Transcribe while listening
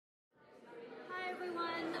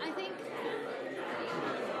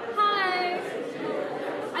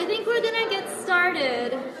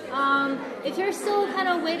started. If you're still kind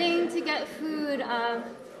of waiting to get food,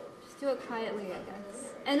 just do it quietly, I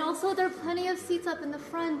guess. And also, there are plenty of seats up in the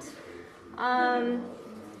front.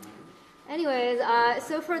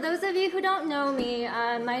 So for those of you who don't know me,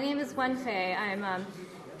 my name is Wenfei. I'm a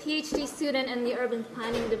PhD student in the urban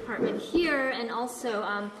planning department here, and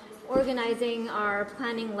also organizing our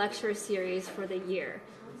planning lecture series for the year.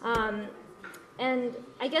 And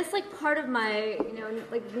I guess like part of my,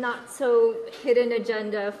 like not so hidden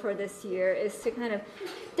agenda for this year is to kind of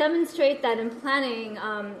demonstrate that in planning,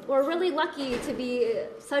 we're really lucky to be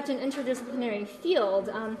such an interdisciplinary field.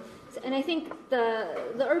 And I think the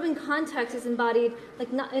urban context is embodied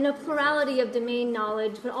like not in a plurality of domain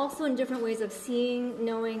knowledge, but also in different ways of seeing,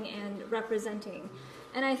 knowing, and representing.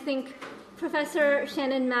 And I think Professor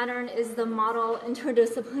Shannon Mattern is the model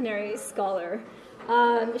interdisciplinary scholar.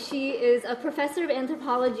 She is a professor of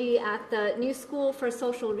anthropology at the New School for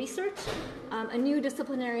Social Research, a new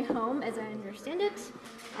disciplinary home, as I understand it.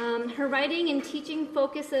 Her writing and teaching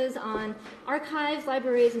focuses on archives,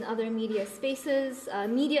 libraries, and other media spaces,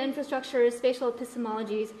 media infrastructure, spatial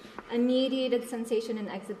epistemologies, and mediated sensation and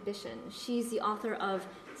exhibition. She's the author of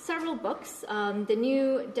several books, The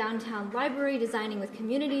New Downtown Library, Designing with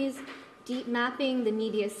Communities, Deep Mapping the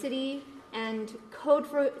Media City, and Code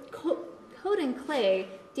and Clay,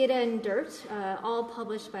 Data and Dirt, all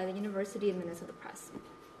published by the University of Minnesota Press.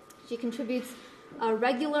 She contributes a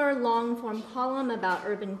regular long-form column about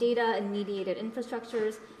urban data and mediated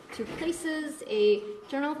infrastructures to Places, a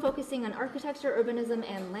journal focusing on architecture, urbanism,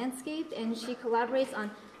 and landscape, and she collaborates on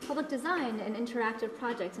public design and interactive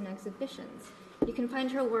projects and exhibitions. You can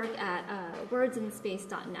find her work at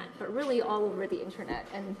wordsandspace.net, but really all over the internet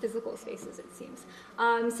and physical spaces, it seems.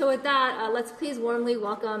 So with that, let's please warmly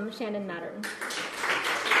welcome Shannon Mattern.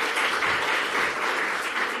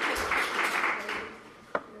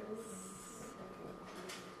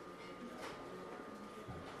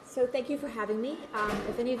 So thank you for having me.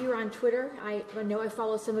 If any of you are on Twitter, I know I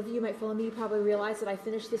follow some of you. You might follow me. You probably realize that I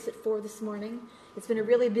finished this at 4 this morning. It's been a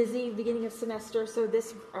really busy beginning of semester, so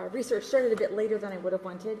this research started a bit later than I would have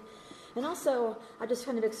wanted. And also, I'll just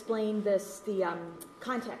kind of explain the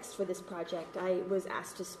context for this project. I was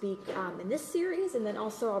asked to speak in this series, and then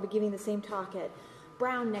also I'll be giving the same talk at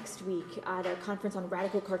Brown next week at a conference on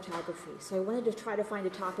radical cartography. So I wanted to try to find a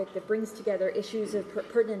topic that brings together issues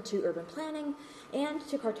pertinent to urban planning and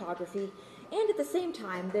to cartography. And at the same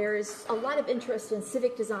time, there's a lot of interest in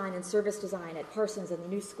civic design and service design at Parsons and the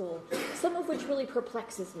New School, some of which really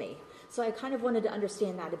perplexes me. So I kind of wanted to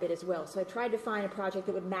understand that a bit as well. So I tried to find a project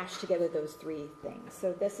that would mash together those three things.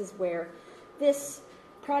 So this is where this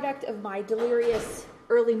product of my delirious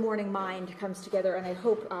early morning mind comes together, and I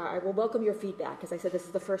hope I will welcome your feedback. As I said, this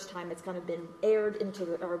is the first time it's kind of been aired into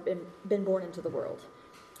or been born into the world.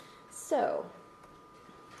 So,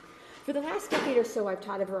 for the last decade or so, I've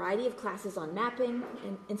taught a variety of classes on mapping,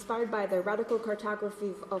 inspired by the radical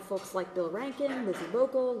cartography of folks like Bill Rankin, Lizzie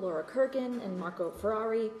Vogel, Laura Kurgan, and Marco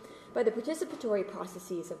Ferrari, by the participatory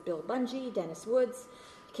processes of Bill Bungie, Dennis Woods,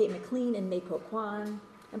 Kate McLean, and Mei Po Kwan,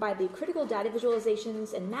 and by the critical data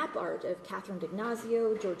visualizations and map art of Catherine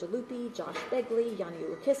D'Ignazio, Georgia Lupi, Josh Begley, Yanni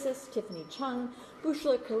Urkissis, Tiffany Chung,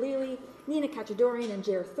 Bushra Khalili, Nina Kachadorian, and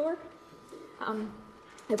Jer Thorpe.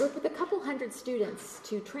 I worked with a couple hundred students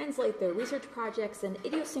to translate their research projects and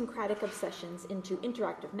idiosyncratic obsessions into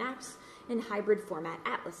interactive maps and hybrid format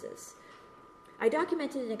atlases. I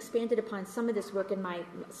documented and expanded upon some of this work in my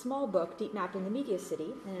small book, Deep Mapping the Media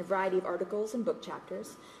City, and in a variety of articles and book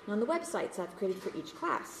chapters, and on the websites I've created for each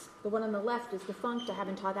class. The one on the left is defunct. I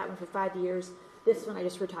haven't taught that one for 5 years. This one I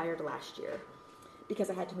just retired last year because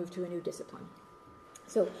I had to move to a new discipline.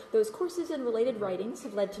 So those courses and related writings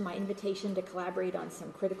have led to my invitation to collaborate on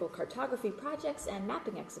some critical cartography projects and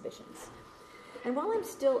mapping exhibitions. And while I'm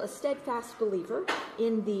still a steadfast believer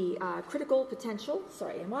in the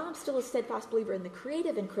while I'm still a steadfast believer in the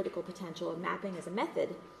creative and critical potential of mapping as a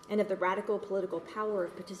method and of the radical political power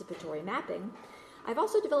of participatory mapping, I've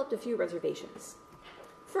also developed a few reservations.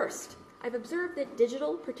 First, I've observed that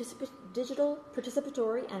digital,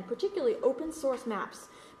 participatory, and particularly open source maps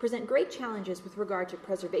present great challenges with regard to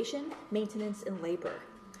preservation, maintenance, and labor.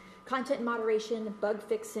 Content moderation, bug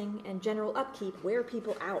fixing, and general upkeep wear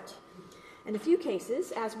people out. In a few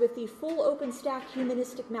cases, as with the full OpenStack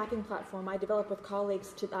humanistic mapping platform I developed with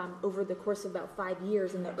colleagues over the course of about 5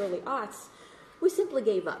 years in the early aughts, we simply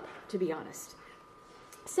gave up, to be honest.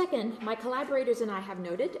 Second, my collaborators and I have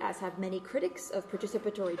noted, as have many critics of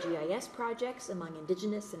participatory GIS projects among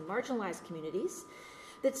indigenous and marginalized communities,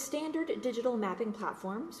 that standard digital mapping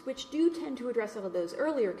platforms, which do tend to address all of those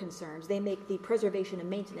earlier concerns, they make the preservation and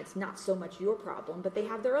maintenance not so much your problem, but they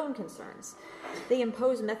have their own concerns. They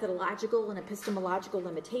impose methodological and epistemological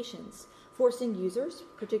limitations, forcing users,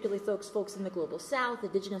 particularly folks in the global south,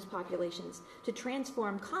 indigenous populations, to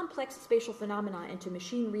transform complex spatial phenomena into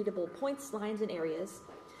machine-readable points, lines, and areas,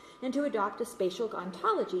 and to adopt a spatial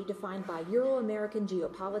ontology defined by Euro-American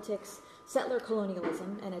geopolitics, settler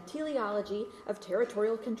colonialism, and a teleology of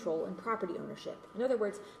territorial control and property ownership. In other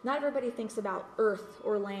words, not everybody thinks about earth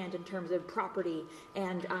or land in terms of property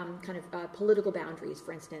and political boundaries,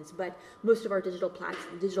 for instance, but most of our digital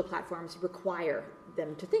platforms require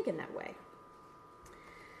them to think in that way.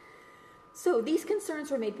 So these concerns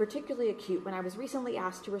were made particularly acute when I was recently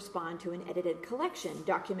asked to respond to an edited collection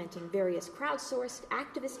documenting various crowdsourced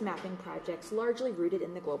activist mapping projects largely rooted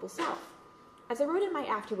in the global south. As I wrote in my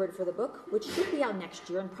afterword for the book, which should be out next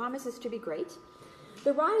year and promises to be great,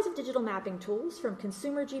 the rise of digital mapping tools from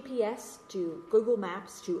consumer GPS to Google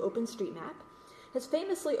Maps to OpenStreetMap has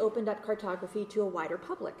famously opened up cartography to a wider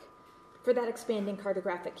public. For that expanding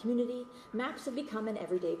cartographic community, maps have become an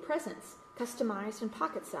everyday presence, customized and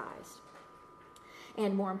pocket-sized.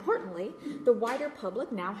 And more importantly, the wider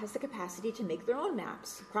public now has the capacity to make their own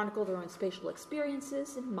maps, chronicle their own spatial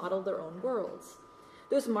experiences, and model their own worlds.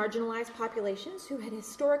 Those marginalized populations who had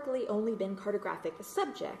historically only been cartographic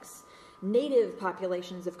subjects, native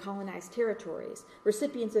populations of colonized territories,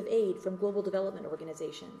 recipients of aid from global development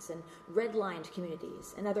organizations, and redlined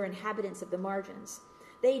communities, and other inhabitants of the margins,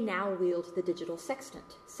 they now wield the digital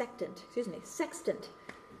sextant. It's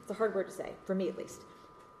a hard word to say, for me at least.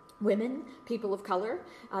 Women, people of color,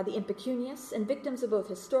 the impecunious, and victims of both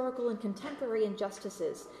historical and contemporary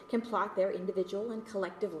injustices can plot their individual and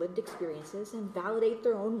collective lived experiences and validate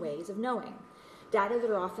their own ways of knowing, data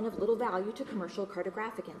that are often of little value to commercial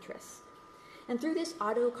cartographic interests. And through this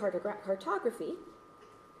auto-cartography,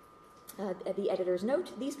 the editor's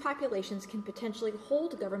note, these populations can potentially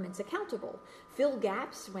hold governments accountable, fill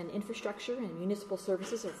gaps when infrastructure and municipal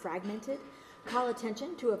services are fragmented, call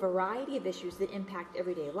attention to a variety of issues that impact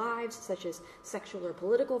everyday lives, such as sexual or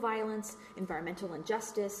political violence, environmental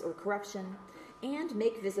injustice, or corruption, and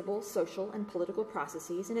make visible social and political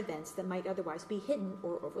processes and events that might otherwise be hidden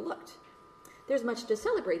or overlooked. There's much to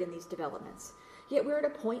celebrate in these developments, yet we're at a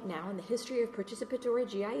point now in the history of participatory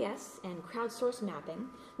GIS and crowdsourced mapping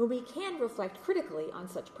when we can reflect critically on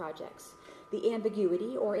such projects, the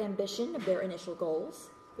ambiguity or ambition of their initial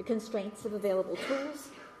goals, the constraints of available tools,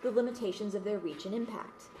 the limitations of their reach and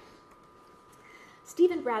impact.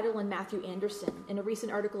 Stephen Bradell and Matthew Anderson, in a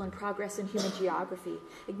recent article in Progress in Human Geography,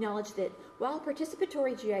 acknowledged that while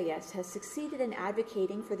participatory GIS has succeeded in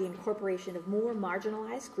advocating for the incorporation of more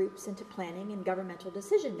marginalized groups into planning and governmental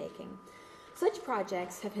decision-making, such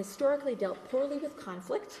projects have historically dealt poorly with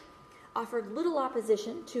conflict, offered little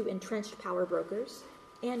opposition to entrenched power brokers,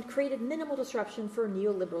 and created minimal disruption for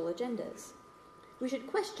neoliberal agendas. We should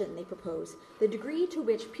question, they propose, the degree to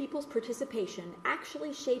which people's participation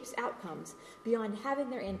actually shapes outcomes beyond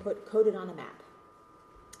having their input coded on a map.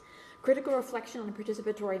 Critical reflection on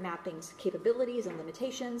participatory mapping's capabilities and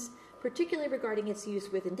limitations, particularly regarding its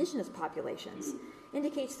use with indigenous populations,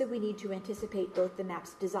 indicates that we need to anticipate both the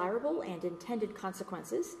map's desirable and intended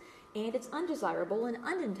consequences and its undesirable and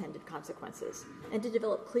unintended consequences, and to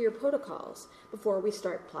develop clear protocols before we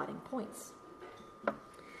start plotting points.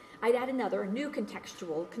 I'd add another new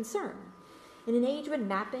contextual concern. In an age when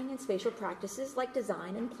mapping and spatial practices like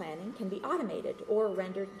design and planning can be automated or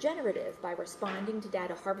rendered generative by responding to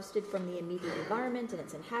data harvested from the immediate environment and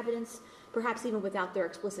its inhabitants, perhaps even without their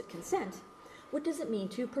explicit consent, what does it mean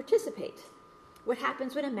to participate? What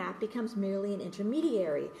happens when a map becomes merely an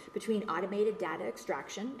intermediary between automated data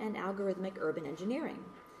extraction and algorithmic urban engineering?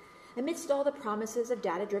 Amidst all the promises of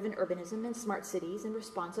data-driven urbanism and smart cities and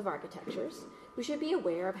responsive architectures, we should be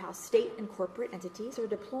aware of how state and corporate entities are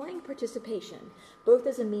deploying participation, both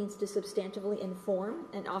as a means to substantively inform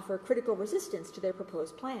and offer critical resistance to their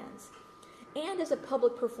proposed plans, and as a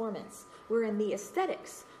public performance, wherein the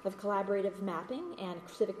aesthetics of collaborative mapping and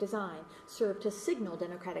civic design serve to signal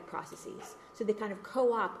democratic processes. So they kind of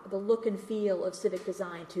co-opt the look and feel of civic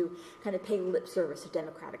design to kind of pay lip service to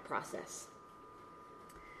democratic process.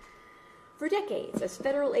 For decades, as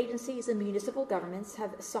federal agencies and municipal governments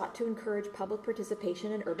have sought to encourage public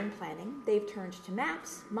participation in urban planning, they've turned to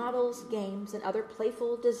maps, models, games, and other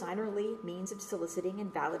playful, designerly means of soliciting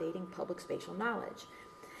and validating public spatial knowledge,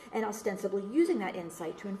 and ostensibly using that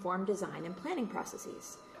insight to inform design and planning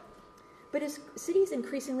processes. But as cities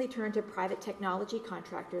increasingly turn to private technology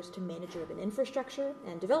contractors to manage urban infrastructure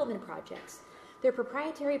and development projects, their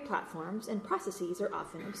proprietary platforms and processes are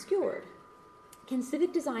often obscured. Can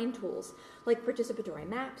civic design tools like participatory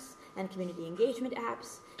maps and community engagement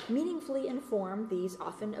apps meaningfully inform these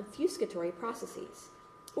often obfuscatory processes?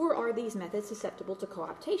 Or are these methods susceptible to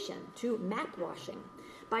co-optation, to mapwashing,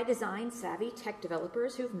 by design-savvy tech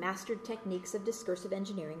developers who've mastered techniques of discursive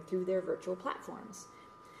engineering through their virtual platforms?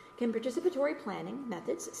 Can participatory planning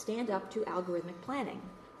methods stand up to algorithmic planning?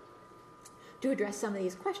 To address some of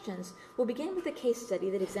these questions, we'll begin with a case study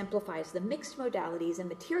that exemplifies the mixed modalities and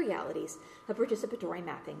materialities of participatory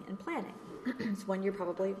mapping and planning. It's one you're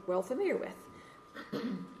probably well familiar with.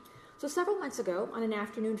 So several months ago, on an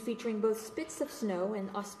afternoon featuring both spits of snow and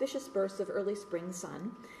auspicious bursts of early spring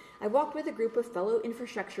sun, I walked with a group of fellow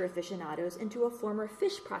infrastructure aficionados into a former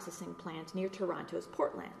fish processing plant near Toronto's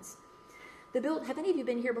Portlands. Have any of you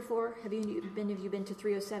been here before? Have you been to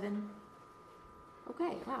 307?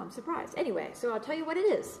 Okay, wow, I'm surprised. Anyway, so I'll tell you what it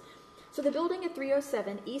is. So the building at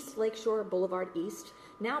 307 East Lakeshore Boulevard East,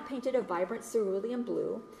 now painted a vibrant cerulean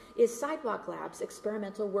blue, is Sidewalk Lab's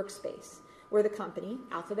experimental workspace, where the company,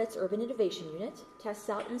 Alphabet's Urban Innovation Unit, tests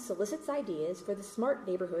out and solicits ideas for the smart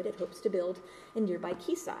neighborhood it hopes to build in nearby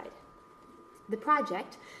Quayside. The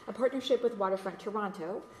project, a partnership with Waterfront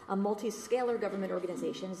Toronto, a multi-scalar government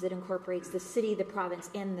organization that incorporates the city, the province,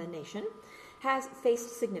 and the nation, has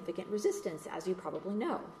faced significant resistance, as you probably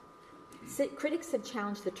know. Critics have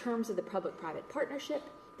challenged the terms of the public-private partnership,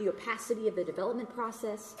 the opacity of the development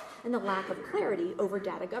process, and the lack of clarity over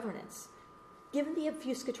data governance. Given the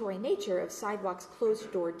obfuscatory nature of Sidewalk's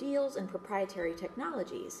closed-door deals and proprietary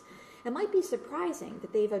technologies, it might be surprising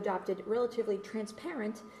that they've adopted relatively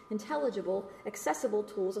transparent, intelligible, accessible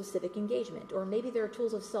tools of civic engagement, or maybe they're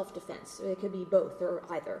tools of self-defense, or it could be both or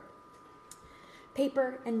either.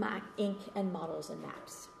 Paper and ink and models and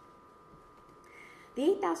maps. The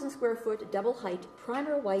 8,000 square foot double-height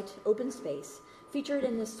primer white open space featured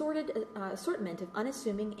an assortment of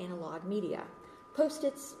unassuming analog media,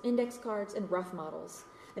 Post-its, index cards, and rough models,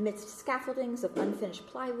 amidst scaffoldings of unfinished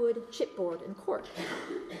plywood, chipboard, and cork.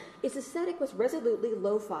 Its aesthetic was resolutely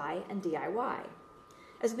lo-fi and DIY.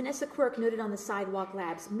 As Vanessa Quirk noted on the Sidewalk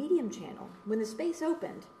Lab's Medium channel, when the space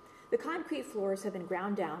opened, the concrete floors have been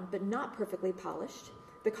ground down but not perfectly polished.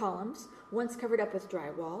 The columns, once covered up with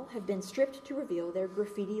drywall, have been stripped to reveal their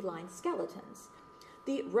graffiti-lined skeletons.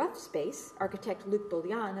 The rough space, architect Luc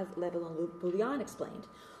Bouillon of Lebanon Luc Bouillon explained,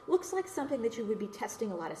 looks like something that you would be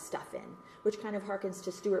testing a lot of stuff in, which kind of harkens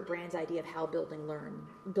to Stuart Brand's idea of how buildings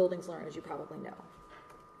learn, as you probably know.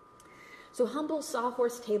 So humble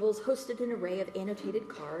sawhorse tables hosted an array of annotated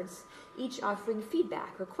cards, each offering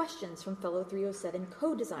feedback or questions from fellow 307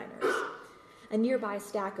 co-designers. A nearby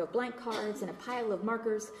stack of blank cards and a pile of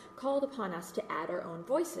markers called upon us to add our own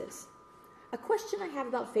voices. A question I have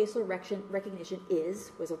about facial recognition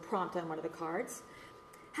was a prompt on one of the cards.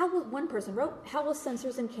 One person wrote, how will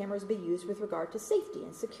sensors and cameras be used with regard to safety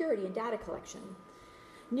and security and data collection?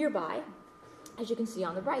 Nearby, as you can see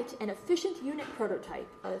on the right, an efficient unit prototype,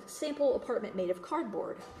 a sample apartment made of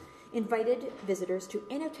cardboard, invited visitors to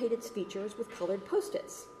annotate its features with colored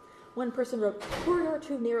Post-its. One person wrote, corridor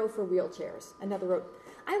too narrow for wheelchairs. Another wrote,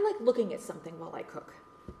 I like looking at something while I cook.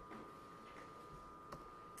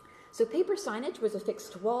 So paper signage was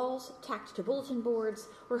affixed to walls, tacked to bulletin boards,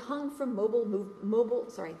 or hung from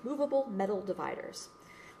movable metal dividers.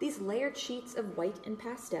 These layered sheets of white and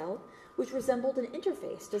pastel, which resembled an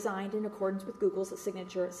interface designed in accordance with Google's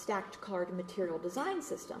signature stacked card material design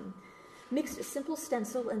system, mixed simple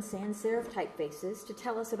stencil and sans serif typefaces to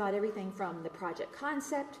tell us about everything from the project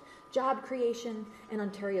concept, job creation, and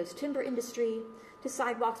Ontario's timber industry, to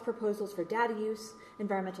Sidewalk's proposals for data use,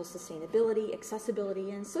 environmental sustainability,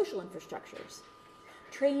 accessibility, and social infrastructures.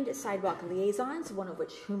 Trained Sidewalk liaisons, one of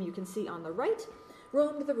whom you can see on the right,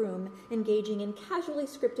 roamed the room, engaging in casually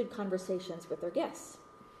scripted conversations with their guests.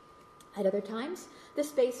 At other times, the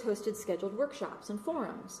space hosted scheduled workshops and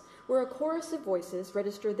forums, where a chorus of voices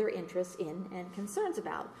registered their interests in and concerns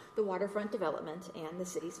about the waterfront development and the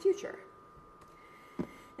city's future.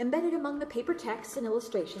 Embedded among the paper texts and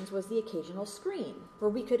illustrations was the occasional screen, where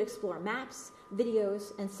we could explore maps,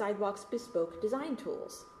 videos, and Sidewalk's bespoke design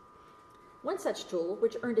tools. One such tool,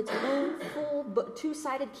 which earned its own full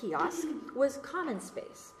two-sided kiosk, was Common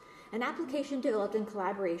Space, an application developed in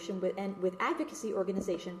collaboration with advocacy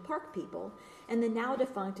organization Park People and the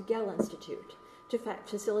now-defunct Gell Institute to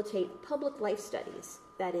facilitate public life studies,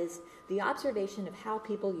 that is, the observation of how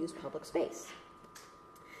people use public space.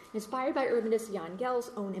 Inspired by urbanist Jan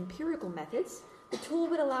Gell's own empirical methods, the tool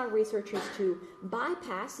would allow researchers to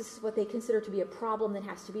bypass, this is what they consider to be a problem that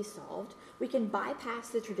has to be solved, we can bypass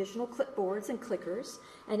the traditional clipboards and clickers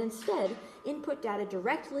and instead input data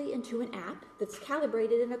directly into an app that's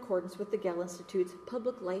calibrated in accordance with the Gell Institute's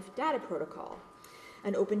Public Life Data Protocol.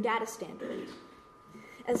 an open data standard.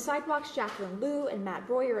 As Sidewalk's Jacqueline Liu and Matt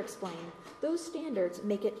Breuer explain, those standards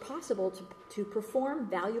make it possible to perform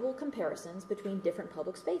valuable comparisons between different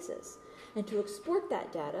public spaces and to export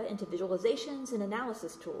that data into visualizations and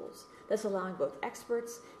analysis tools, thus allowing both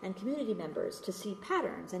experts and community members to see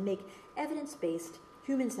patterns and make evidence-based,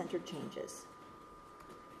 human-centered changes.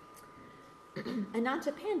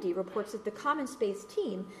 Ananta Pandey reports that the Common Space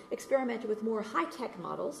team experimented with more high-tech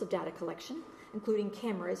models of data collection, including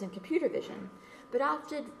cameras and computer vision, but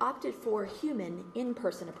opted for human,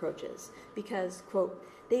 in-person approaches because, quote,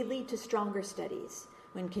 they lead to stronger studies.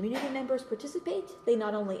 When community members participate, they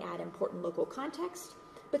not only add important local context,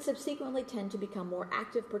 but subsequently tend to become more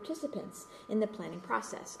active participants in the planning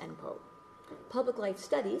process, end quote. Public life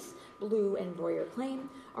studies, Liu and Breuer claim,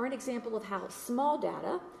 are an example of how small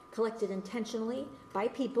data, collected intentionally by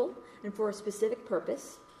people and for a specific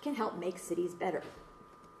purpose, can help make cities better.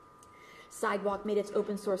 Sidewalk made its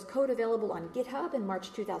open source code available on GitHub in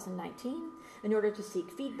March 2019 in order to seek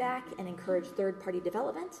feedback and encourage third-party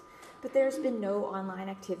development, but there's been no online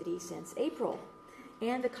activity since April.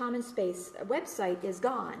 And the Common Space website is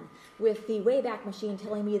gone, with the Wayback Machine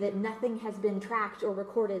telling me that nothing has been tracked or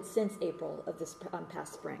recorded since April of this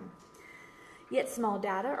past spring. Yet small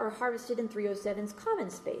data are harvested in 307's Common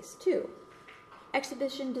Space, too.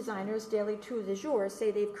 Exhibition designers Daily Tour de Jour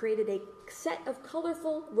say they've created a set of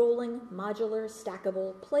colorful, rolling, modular,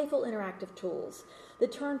 stackable, playful interactive tools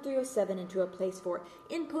that turn 307 into a place for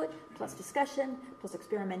input, plus discussion, plus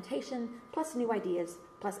experimentation, plus new ideas,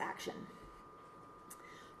 plus action.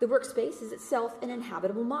 The workspace is itself an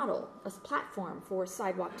inhabitable model, a platform for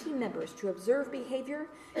Sidewalk team members to observe behavior,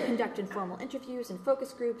 conduct informal interviews and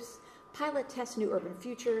focus groups, pilot test new urban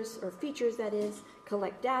features, that is,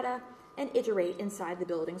 collect data, and iterate inside the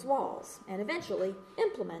building's walls, and eventually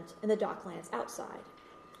implement in the docklands outside.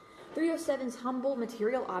 307's humble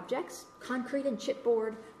material objects, concrete and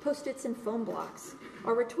chipboard, post-its and foam blocks,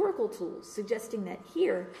 are rhetorical tools suggesting that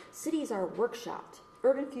here, cities are workshopped.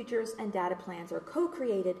 Urban futures and data plans are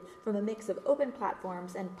co-created from a mix of open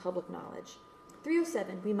platforms and public knowledge.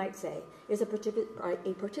 307, we might say, is a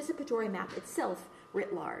participatory map itself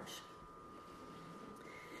writ large.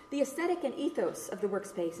 The aesthetic and ethos of the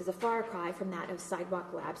workspace is a far cry from that of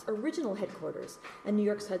Sidewalk Lab's original headquarters and New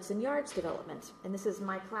York's Hudson Yards development. And this is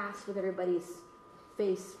my class with everybody's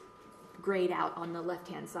face grayed out on the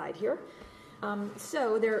left-hand side here.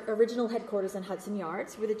 So their original headquarters in Hudson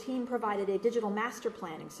Yards, where the team provided a digital master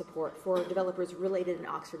planning support for developers related in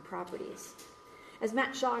Oxford properties. As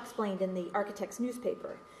Matt Shaw explained in the Architect's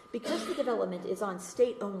newspaper, because the development is on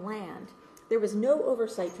state-owned land, there was no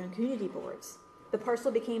oversight from community boards. The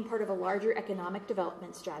parcel became part of a larger economic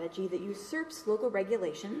development strategy that usurps local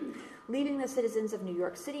regulation, leaving the citizens of New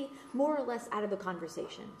York City more or less out of the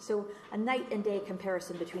conversation. So a night and day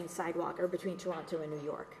comparison between Toronto and New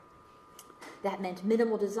York. That meant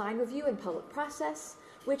minimal design review and public process,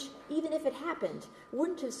 which, even if it happened,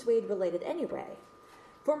 wouldn't have swayed Related anyway.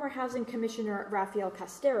 Former Housing Commissioner Rafael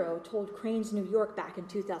Castero told Crain's New York back in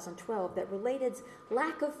 2012 that Related's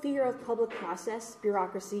lack of fear of public process,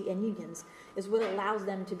 bureaucracy, and unions is what allows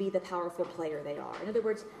them to be the powerful player they are. In other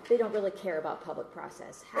words, they don't really care about public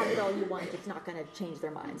process. Have it all you want, it's not going to change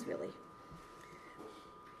their minds, really.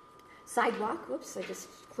 Sidewalk, whoops, I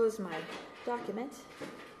just closed my document.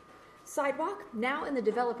 Sidewalk, now in the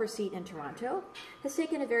developer seat in Toronto, has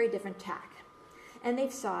taken a very different tack. And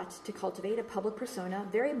they've sought to cultivate a public persona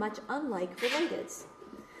very much unlike Related's.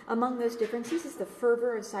 Among those differences is the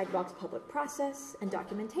fervor of Sidewalk's public process and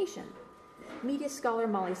documentation. Media scholar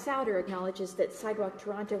Molly Souder acknowledges that Sidewalk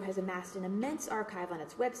Toronto has amassed an immense archive on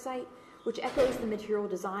its website, which echoes the material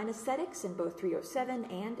design aesthetics in both 307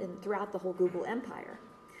 and throughout the whole Google empire.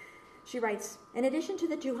 She writes, in addition to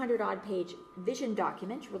the 200-odd page vision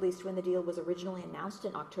document released when the deal was originally announced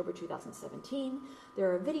in October 2017,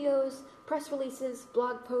 there are videos, press releases,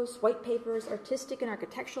 blog posts, white papers, artistic and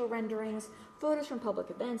architectural renderings, photos from public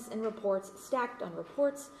events, and reports stacked on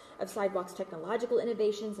reports of Sidewalk's technological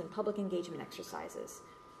innovations and public engagement exercises.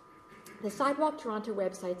 The Sidewalk Toronto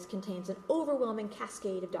website contains an overwhelming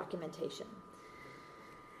cascade of documentation.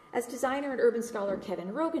 As designer and urban scholar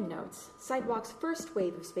Kevin Rogan notes, Sidewalk's first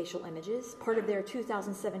wave of spatial images, part of their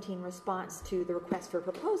 2017 response to the request for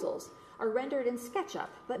proposals, are rendered in SketchUp,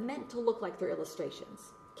 but meant to look like their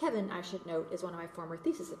illustrations. Kevin, I should note, is one of my former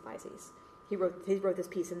thesis advisees. He wrote this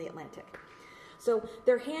piece in The Atlantic. So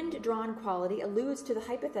their hand-drawn quality alludes to the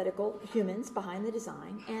hypothetical humans behind the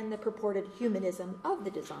design and the purported humanism of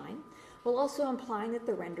the design, while also implying that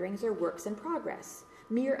the renderings are works in progress,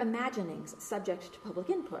 mere imaginings subject to public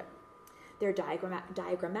input. They're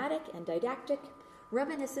diagrammatic and didactic,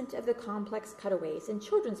 reminiscent of the complex cutaways in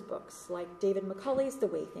children's books like David Macaulay's The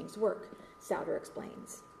Way Things Work, Souder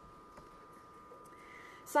explains.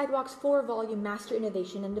 Sidewalk's 4-volume Master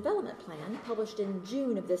Innovation and Development Plan, published in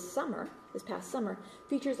June of this past summer,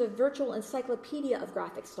 features a virtual encyclopedia of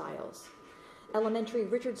graphic styles. Elementary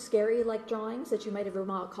Richard Scarry-like drawings that you might have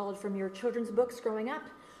recalled from your children's books growing up,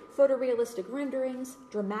 photorealistic renderings,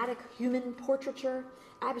 dramatic human portraiture,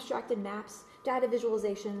 abstracted maps, data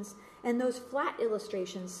visualizations, and those flat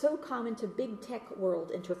illustrations so common to big tech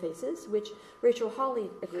world interfaces, which Rachel Hawley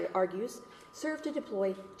argues serve to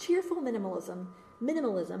deploy cheerful minimalism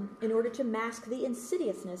in order to mask the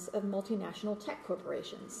insidiousness of multinational tech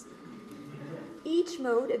corporations. Each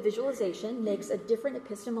mode of visualization makes a different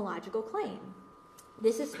epistemological claim.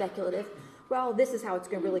 This is speculative. Well, this is how it's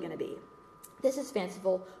really going to be. This is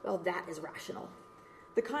fanciful. Well, that is rational.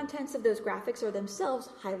 The contents of those graphics are themselves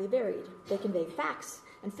highly varied. They convey facts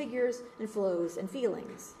and figures and flows and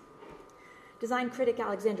feelings. Design critic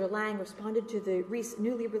Alexandra Lang responded to the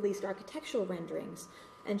newly released architectural renderings,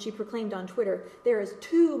 and she proclaimed on Twitter, "There is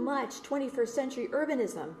too much 21st century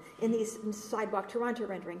urbanism in these Sidewalk Toronto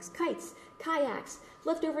renderings. Kites, kayaks,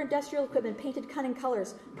 leftover industrial equipment painted cunning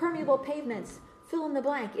colors, permeable pavements, fill in the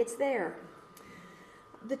blank, it's there."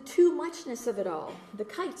 The too muchness of it all, the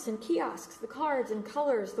kites and kiosks, the cards and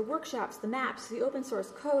colors, the workshops, the maps, the open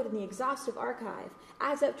source code, and the exhaustive archive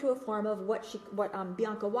adds up to a form of what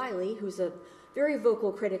Bianca Wiley, who's a very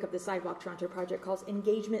vocal critic of the Sidewalk Toronto project, calls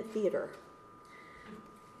engagement theater.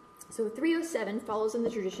 So 307 follows in the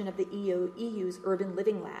tradition of the EU's urban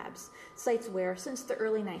living labs, sites where, since the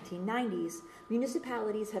early 1990s,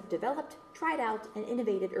 municipalities have developed, tried out, and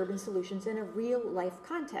innovated urban solutions in a real-life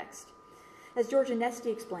context. As Georgia Nesty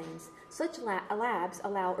explains, such labs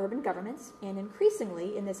allow urban governments, and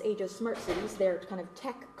increasingly in this age of smart cities, they're kind of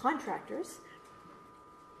tech contractors,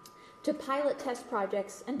 to pilot test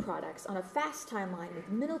projects and products on a fast timeline with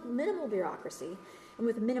minimal bureaucracy and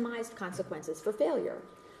with minimized consequences for failure,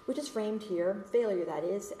 which is framed here, failure that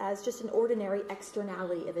is, as just an ordinary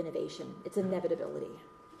externality of innovation, its inevitability.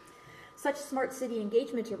 Such smart city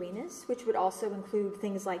engagement arenas, which would also include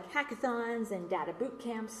things like hackathons and data boot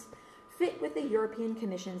camps, fit with the European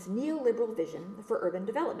Commission's neoliberal vision for urban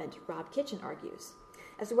development, Rob Kitchen argues,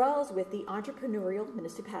 as well as with the entrepreneurial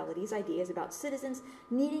municipalities' ideas about citizens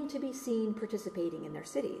needing to be seen participating in their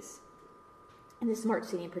cities, in the smart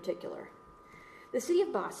city in particular. The city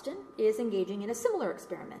of Boston is engaging in a similar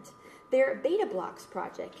experiment. Their Beta Blocks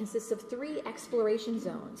project consists of 3 exploration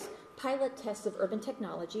zones, pilot tests of urban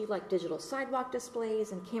technology like digital sidewalk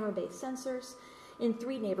displays and camera-based sensors, in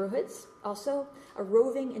 3 neighborhoods, also a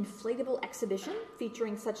roving inflatable exhibition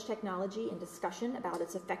featuring such technology and discussion about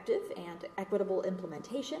its effective and equitable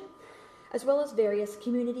implementation, as well as various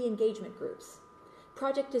community engagement groups.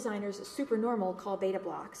 Project designers Supernormal call Beta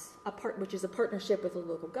Blocks, which is a partnership with a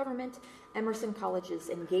local government, Emerson College's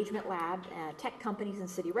Engagement Lab, tech companies, and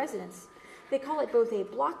city residents. They call it both a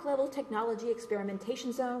block-level technology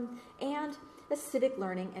experimentation zone and a civic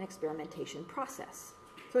learning and experimentation process.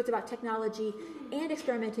 So it's about technology and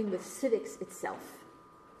experimenting with civics itself.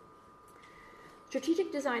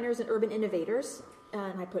 Strategic designers and urban innovators,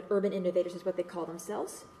 and I put urban innovators is what they call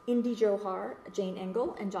themselves, Indy Johar, Jane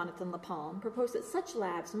Engel, and Jonathan LaPalme, propose that such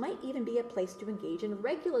labs might even be a place to engage in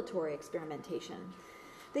regulatory experimentation.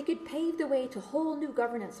 They could pave the way to whole new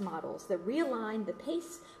governance models that realign the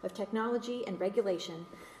pace of technology and regulation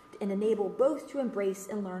and enable both to embrace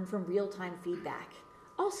and learn from real-time feedback.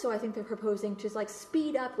 Also, I think they're proposing to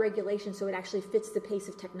speed up regulation so it actually fits the pace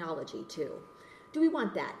of technology too. Do we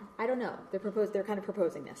want that? I don't know. They're kind of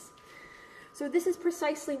proposing this. So this is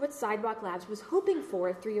precisely what Sidewalk Labs was hoping for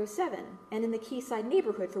at 307 and in the Quayside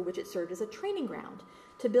neighborhood for which it served as a training ground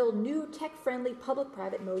to build new tech-friendly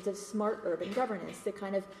public-private modes of smart urban governance that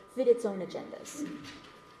kind of fit its own agendas.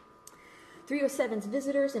 307's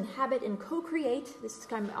visitors inhabit and co-create, this is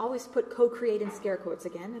kind of, I always put co-create in scare quotes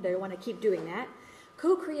again, and I want to keep doing that,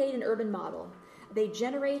 co-create an urban model. They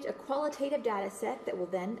generate a qualitative data set that will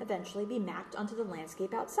then eventually be mapped onto the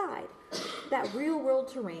landscape outside. That real-world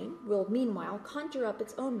terrain will, meanwhile, conjure up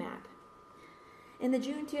its own map. In the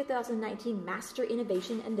June 2019 Master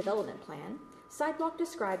Innovation and Development Plan, Sidewalk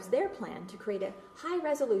describes their plan to create a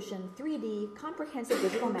high-resolution 3D comprehensive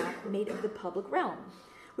digital map made of the public realm,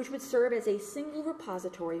 which would serve as a single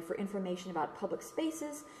repository for information about public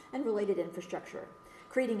spaces and related infrastructure,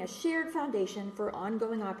 creating a shared foundation for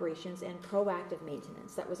ongoing operations and proactive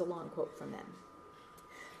maintenance. That was a long quote from them.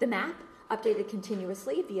 The map, updated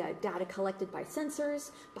continuously via data collected by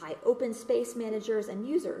sensors, by open space managers and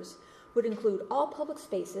users, would include all public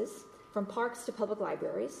spaces, from parks to public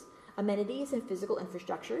libraries, amenities and physical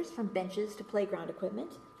infrastructures from benches to playground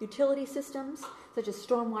equipment, utility systems such as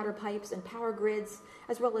stormwater pipes and power grids,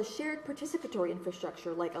 as well as shared participatory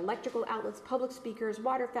infrastructure like electrical outlets, public speakers,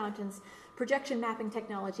 water fountains, projection mapping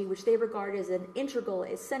technology, which they regard as an integral,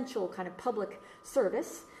 essential kind of public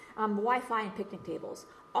service, Wi-Fi and picnic tables.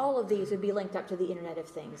 All of these would be linked up to the Internet of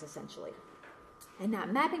Things, essentially. And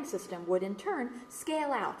that mapping system would, in turn,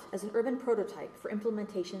 scale out as an urban prototype for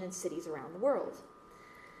implementation in cities around the world.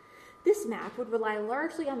 This map would rely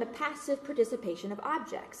largely on the passive participation of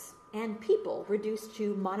objects and people reduced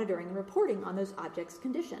to monitoring and reporting on those objects'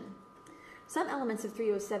 condition. Some elements of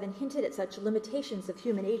 307 hinted at such limitations of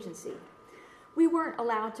human agency. We weren't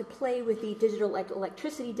allowed to play with the digital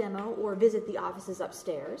electricity demo or visit the offices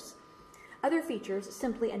upstairs. Other features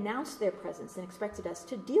simply announced their presence and expected us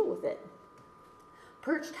to deal with it.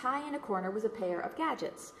 Perched high in a corner was a pair of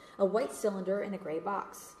gadgets, a white cylinder and a gray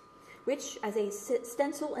box, which, as a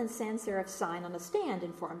stencil and sans serif sign on a stand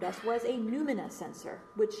informed us, was a Numina sensor,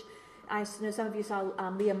 which I know some of you saw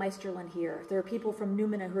Leah Meisterlin here. There are people from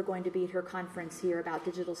Numina who are going to be at her conference here about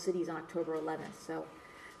digital cities on October 11th. So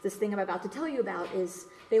this thing I'm about to tell you about is,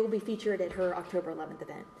 they will be featured at her October 11th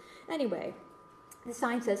event. Anyway, the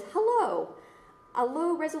sign says, "Hello. A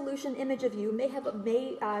low-resolution image of you may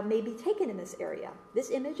be taken in this area.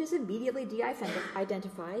 This image is immediately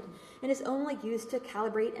de-identified and is only used to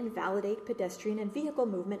calibrate and validate pedestrian and vehicle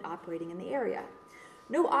movement operating in the area.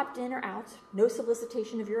 No opt-in or out, no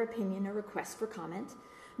solicitation of your opinion or request for comment.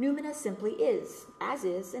 Numina simply is, as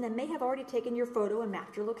is, and it may have already taken your photo and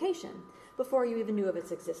mapped your location before you even knew of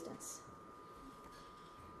its existence."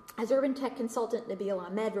 As urban tech consultant Nabil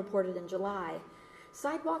Ahmed reported in July,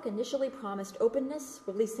 Sidewalk initially promised openness,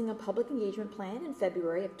 releasing a public engagement plan in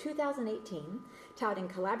February of 2018, touting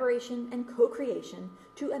collaboration and co-creation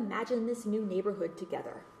to imagine this new neighborhood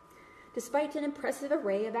together. Despite an impressive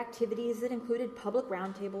array of activities that included public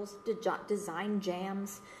roundtables, design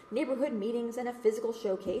jams, neighborhood meetings, and a physical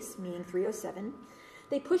showcase, meaning 307,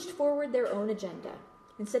 they pushed forward their own agenda.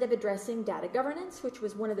 Instead of addressing data governance, which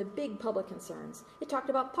was one of the big public concerns, it talked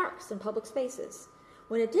about parks and public spaces.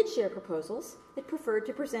 When it did share proposals, it preferred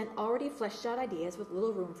to present already fleshed out ideas with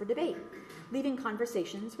little room for debate, leaving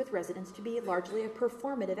conversations with residents to be largely a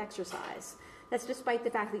performative exercise. That's despite the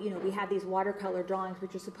fact that, we have these watercolor drawings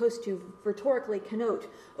which are supposed to rhetorically connote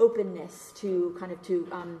openness to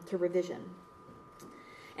revision.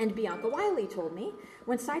 And Bianca Wiley told me,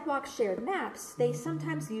 when Sidewalks shared maps, they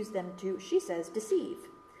sometimes used them to, she says, deceive.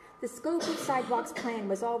 The scope of Sidewalks' plan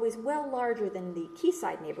was always well larger than the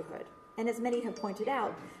Quayside neighborhood. And as many have pointed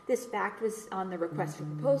out, this fact was on the request for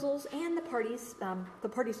proposals, and the parties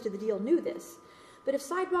to the deal knew this. But if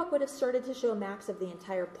Sidewalk would have started to show maps of the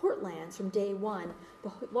entire Portlands from day one,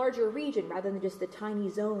 the larger region, rather than just the tiny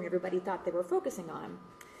zone everybody thought they were focusing on,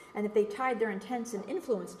 and if they tied their intents and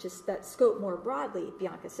influence to that scope more broadly,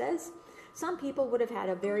 Bianca says, some people would have had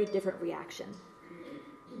a very different reaction.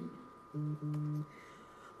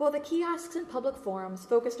 While the kiosks and public forums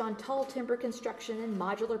focused on tall timber construction and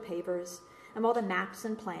modular pavers, and while the maps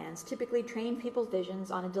and plans typically trained people's visions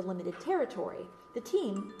on a delimited territory, the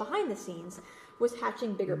team, behind the scenes, was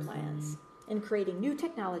hatching bigger plans and creating new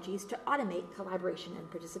technologies to automate collaboration and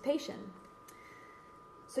participation.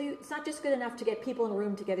 So it's not just good enough to get people in a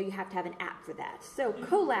room together, you have to have an app for that. So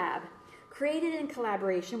CoLab, created in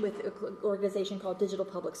collaboration with an organization called Digital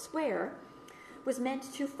Public Square, was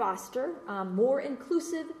meant to foster more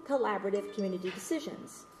inclusive, collaborative community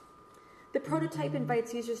decisions. The prototype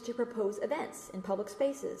invites users to propose events in public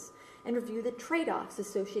spaces and review the trade-offs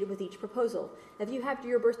associated with each proposal. If you have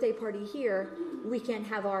your birthday party here, we can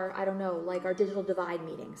have our, our digital divide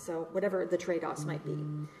meeting, so whatever the trade-offs might be.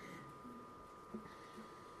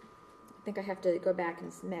 I think I have to go back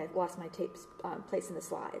and I've lost my place in the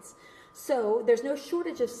slides. So there's no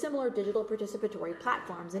shortage of similar digital participatory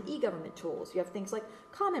platforms and e-government tools. You have things like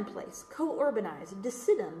Commonplace, Co-Urbanize,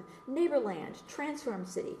 Decidum, Neighborland, Transform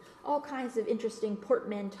City, all kinds of interesting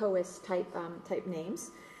portmanteauous type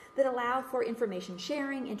names that allow for information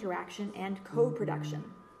sharing, interaction, and co-production.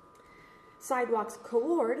 Sidewalks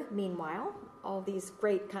Co-ord, meanwhile, all these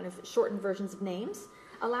great kind of shortened versions of names,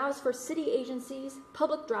 allows for city agencies,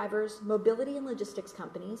 public drivers, mobility and logistics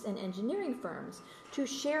companies, and engineering firms to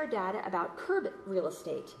share data about curb real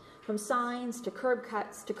estate, from signs to curb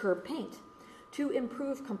cuts to curb paint, to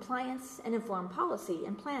improve compliance and inform policy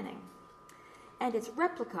and planning. And its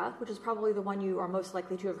replica, which is probably the one you are most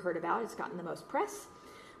likely to have heard about, it's gotten the most press,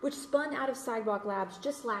 which spun out of Sidewalk Labs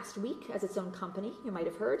just last week as its own company, you might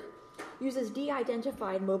have heard, uses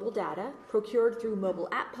de-identified mobile data procured through mobile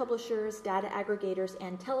app publishers, data aggregators,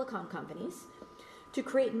 and telecom companies to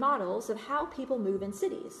create models of how people move in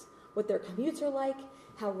cities, what their commutes are like,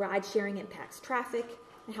 how ride sharing impacts traffic,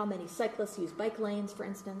 and how many cyclists use bike lanes, for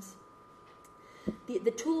instance.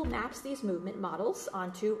 The tool maps these movement models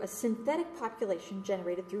onto a synthetic population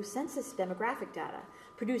generated through census demographic data,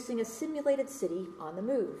 producing a simulated city on the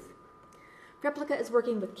move. Replica is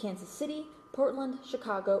working with Kansas City, Portland,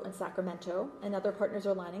 Chicago, and Sacramento, and other partners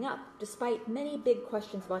are lining up, despite many big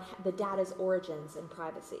questions about the data's origins and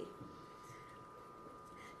privacy.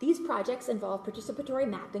 These projects involve participatory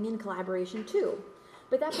mapping and collaboration too,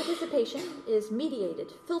 but that participation is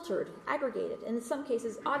mediated, filtered, aggregated, and in some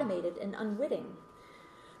cases automated and unwitting.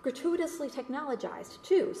 Gratuitously technologized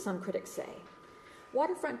too, some critics say.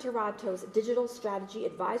 Waterfront Toronto's Digital Strategy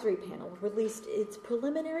Advisory Panel released its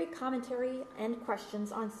preliminary commentary and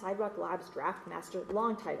questions on Sidewalk Lab's draft master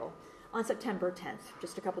long title on September 10th,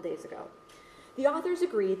 just a couple days ago. The authors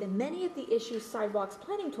agreed that many of the issues Sidewalk's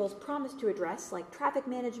planning tools promise to address, like traffic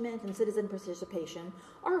management and citizen participation,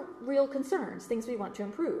 are real concerns, things we want to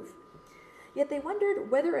improve. Yet they wondered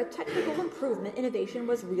whether a technical improvement innovation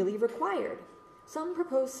was really required. Some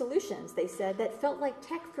proposed solutions, they said, that felt like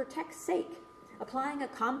tech for tech's sake, applying a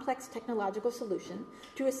complex technological solution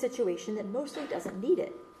to a situation that mostly doesn't need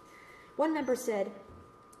it. One member said,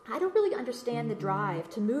 "I don't really understand the drive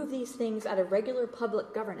to move these things out of regular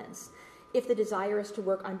public governance if the desire is to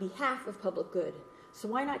work on behalf of public good. So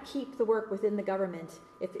why not keep the work within the government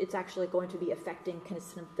if it's actually going to be affecting kind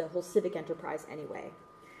of the whole civic enterprise anyway?"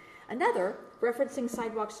 Another, referencing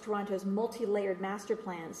Sidewalks Toronto's multi-layered master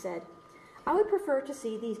plan, said, "I would prefer to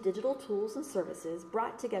see these digital tools and services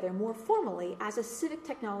brought together more formally as a civic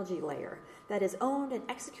technology layer that is owned and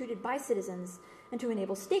executed by citizens and to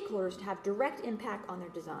enable stakeholders to have direct impact on their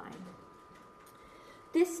design."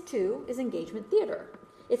 This, too, is engagement theater.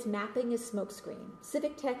 Its mapping is smokescreen.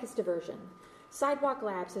 Civic tech is diversion. Sidewalk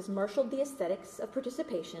Labs has marshaled the aesthetics of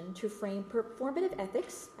participation to frame performative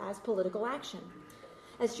ethics as political action.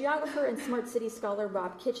 As geographer and smart city scholar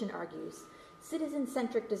Rob Kitchen argues,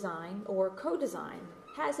 citizen-centric design, or co-design,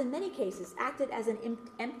 has in many cases acted as an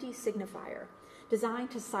empty signifier,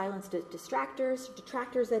 designed to silence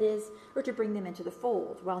detractors that is, or to bring them into the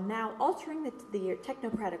fold, while now altering the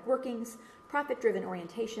technocratic workings, profit-driven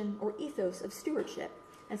orientation, or ethos of stewardship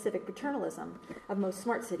and civic paternalism of most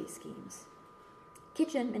smart city schemes.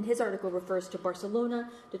 Kitchen, in his article, refers to Barcelona,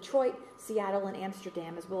 Detroit, Seattle, and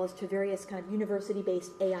Amsterdam, as well as to various kind of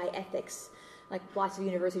university-based AI ethics, like lots of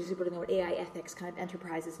universities are putting out AI ethics kind of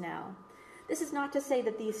enterprises now. This is not to say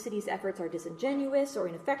that these cities' efforts are disingenuous or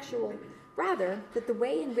ineffectual, rather that the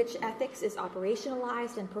way in which ethics is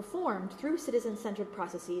operationalized and performed through citizen-centered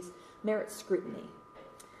processes merits scrutiny.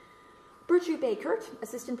 Burchu Bakert,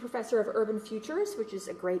 assistant professor of urban futures, which is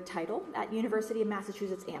a great title, at University of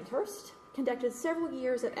Massachusetts Amherst, conducted several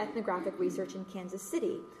years of ethnographic research in Kansas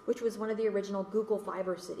City, which was one of the original Google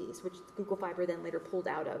Fiber cities, which Google Fiber then later pulled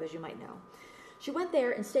out of, as you might know. She went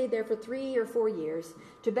there and stayed there for 3 or 4 years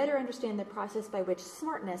to better understand the process by which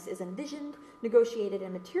smartness is envisioned, negotiated,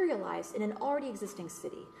 and materialized in an already existing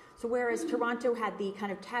city. So whereas Toronto had the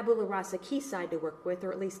kind of tabula rasa quayside to work with,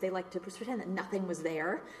 or at least they like to pretend that nothing was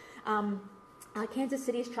there, Kansas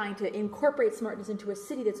City is trying to incorporate smartness into a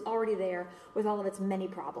city that's already there with all of its many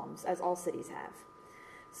problems, as all cities have.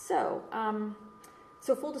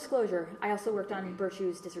 So full disclosure, I also worked on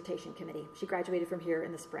Burchu's dissertation committee. She graduated from here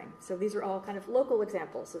in the spring. So these are all kind of local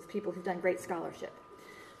examples of people who've done great scholarship.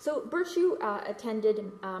 So Burchu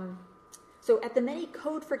attended, so at the many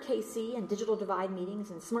Code for KC and Digital Divide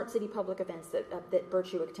meetings and Smart City public events that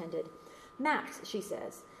Burchu attended, maps, she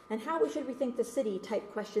says, and how we should rethink the city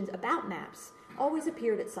type questions about maps always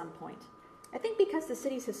appeared at some point. I think because the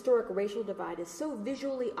city's historic racial divide is so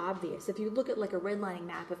visually obvious, if you look at like a redlining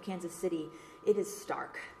map of Kansas City, it is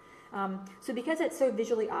stark. So because it's so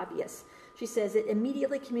visually obvious, she says it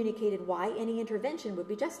immediately communicated why any intervention would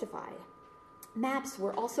be justified. Maps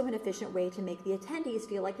were also an efficient way to make the attendees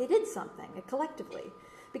feel like they did something collectively,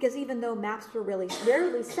 because even though maps were really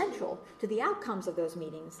rarely central to the outcomes of those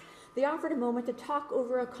meetings, they offered a moment to talk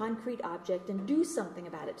over a concrete object and do something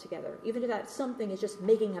about it together, even if that something is just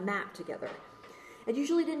making a map together. It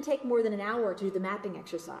usually didn't take more than an hour to do the mapping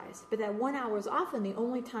exercise, but that 1 hour is often the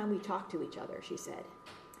only time we talk to each other, she said.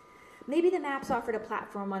 Maybe the maps offered a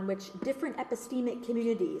platform on which different epistemic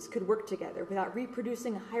communities could work together without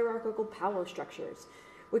reproducing hierarchical power structures,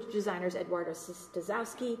 which designers Eduardo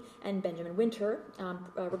Stazowski and Benjamin Winter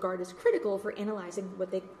regard as critical for analyzing what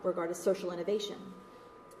they regard as social innovation.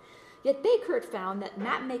 Yet Bakert found that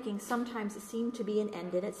map-making sometimes seemed to be an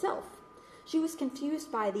end in itself. She was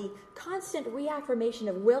confused by the constant reaffirmation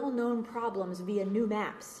of well-known problems via new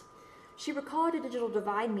maps. She recalled a Digital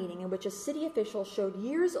Divide meeting in which a city official showed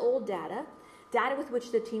years-old data Data with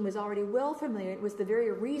which the team was already well familiar. It was the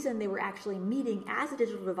very reason they were actually meeting as a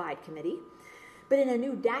digital divide committee, but in a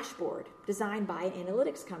new dashboard designed by an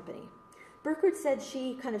analytics company. Burkhardt said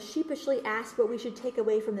she kind of sheepishly asked what we should take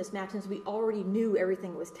away from this map since we already knew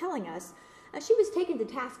everything it was telling us, and she was taken to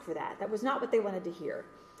task for that. That was not what they wanted to hear.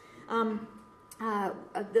 A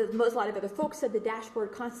lot of other folks said the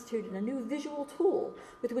dashboard constituted a new visual tool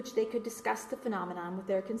with which they could discuss the phenomenon with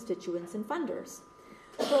their constituents and funders.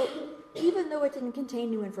 So even though it didn't contain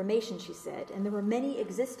new information, she said, and there were many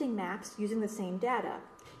existing maps using the same data,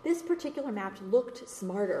 this particular map looked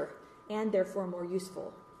smarter and therefore more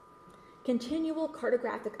useful. Continual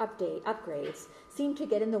cartographic upgrades seemed to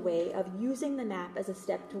get in the way of using the map as a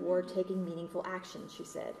step toward taking meaningful action, she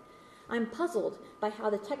said. I'm puzzled by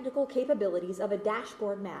how the technical capabilities of a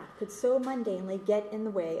dashboard map could so mundanely get in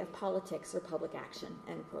the way of politics or public action,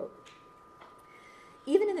 end quote.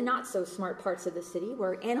 Even in the not-so-smart parts of the city,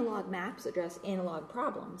 where analog maps address analog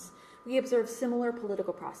problems, we observe similar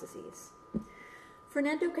political processes.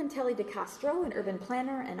 Fernando Cantelli de Castro, an urban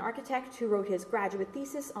planner and architect who wrote his graduate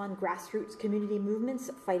thesis on grassroots community movements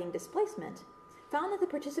fighting displacement, found that the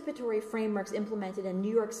participatory frameworks implemented in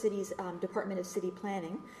New York City's Department of City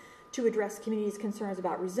Planning to address communities' concerns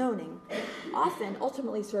about rezoning often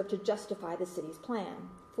ultimately served to justify the city's plan.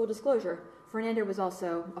 Full disclosure, Fernando was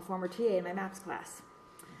also a former TA in my MAPS class.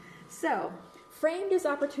 So, framed as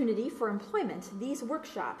opportunity for employment, these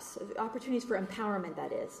workshops, opportunities for empowerment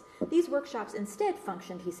that is, these workshops instead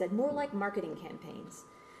functioned, he said, more like marketing campaigns.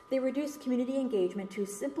 They reduced community engagement to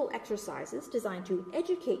simple exercises designed to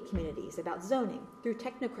educate communities about zoning through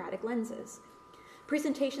technocratic lenses.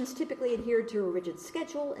 Presentations typically adhered to a rigid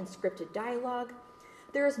schedule and scripted dialogue.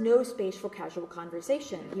 There is no space for casual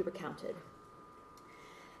conversation, he recounted.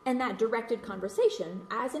 And that directed conversation,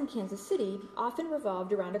 as in Kansas City, often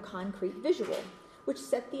revolved around a concrete visual, which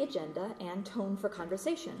set the agenda and tone for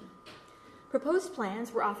conversation. Proposed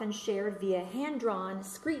plans were often shared via hand-drawn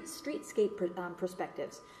streetscape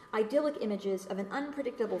perspectives, idyllic images of an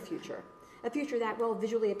unpredictable future, a future that, while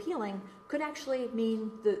visually appealing, could actually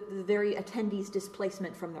mean the very attendees'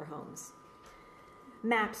 displacement from their homes.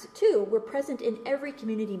 Maps, too, were present in every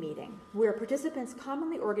community meeting, where participants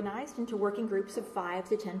commonly organized into working groups of 5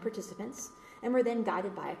 to 10 participants and were then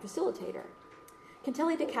guided by a facilitator.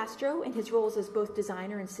 Cantelli de Castro, in his roles as both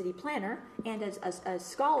designer and city planner, and as a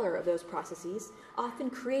scholar of those processes, often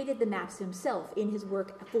created the maps himself in his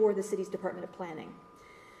work for the city's Department of Planning.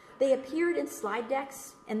 They appeared in slide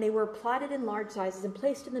decks, and they were plotted in large sizes and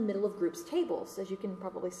placed in the middle of groups' tables, as you can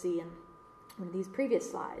probably see in one of these previous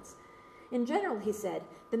slides. In general, he said,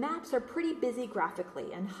 the maps are pretty busy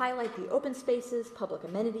graphically and highlight the open spaces, public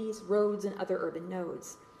amenities, roads, and other urban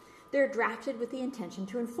nodes. They're drafted with the intention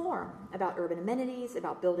to inform about urban amenities,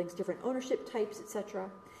 about buildings' different ownership types, etc.,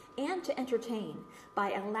 and to entertain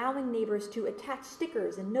by allowing neighbors to attach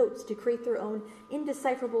stickers and notes to create their own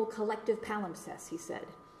indecipherable collective palimpsest, he said.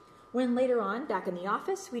 When later on, back in the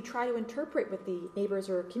office, we try to interpret what the neighbors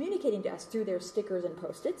are communicating to us through their stickers and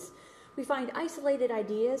post-its, we find isolated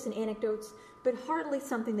ideas and anecdotes, but hardly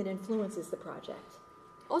something that influences the project.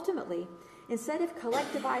 Ultimately, instead of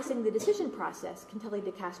collectivizing the decision process, Cantelli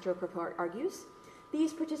de Castro argues,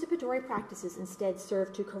 these participatory practices instead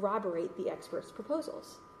serve to corroborate the experts'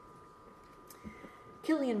 proposals.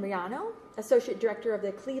 Killian Riano, Associate Director of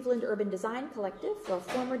the Cleveland Urban Design Collective, a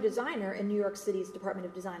former designer in New York City's Department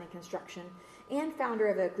of Design and Construction, and founder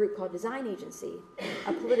of a group called Design Agency,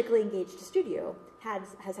 a politically engaged studio,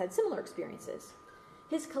 has had similar experiences.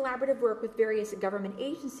 His collaborative work with various government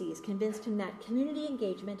agencies convinced him that community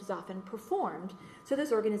engagement is often performed so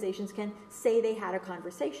those organizations can say they had a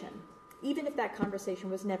conversation, even if that conversation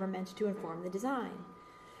was never meant to inform the design.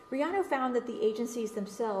 Riano found that the agencies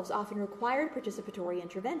themselves often required participatory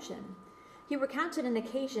intervention. He recounted an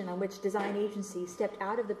occasion on which design agencies stepped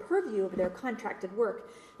out of the purview of their contracted work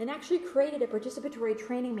and actually created a participatory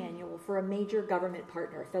training manual for a major government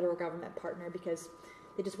partner, a federal government partner, because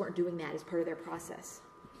they just weren't doing that as part of their process.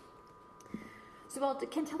 So while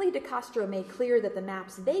Cantelli de Castro made clear that the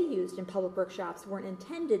maps they used in public workshops weren't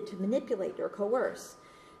intended to manipulate or coerce,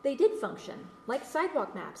 they did function, like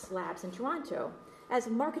sidewalk maps labs in Toronto, as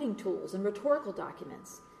marketing tools and rhetorical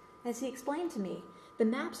documents. As he explained to me, the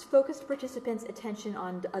maps focused participants' attention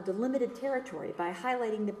on a delimited territory by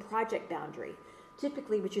highlighting the project boundary,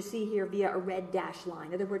 typically what you see here via a red dashed line.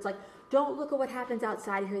 In other words, like, don't look at what happens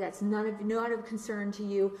outside here. That's not of concern to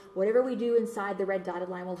you. Whatever we do inside the red dotted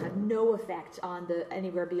line will have no effect on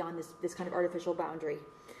anywhere beyond this kind of artificial boundary.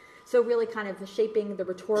 So really kind of shaping the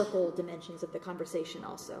rhetorical dimensions of the conversation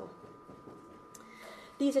also.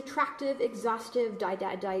 These attractive, exhaustive,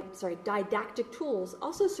 didactic tools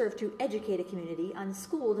also serve to educate a community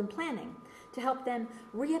unschooled in planning, to help them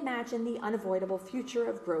reimagine the unavoidable future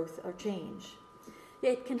of growth or change.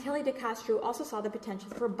 Yet Cantelli de Castro also saw the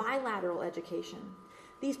potential for bilateral education.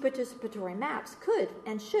 These participatory maps could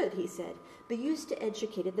and should, he said, be used to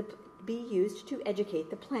educate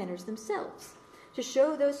the planners themselves, to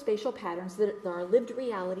show those spatial patterns that are lived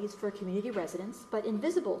realities for community residents but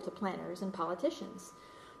invisible to planners and politicians,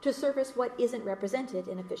 to surface what isn't represented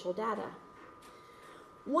in official data.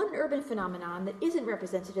 One urban phenomenon that isn't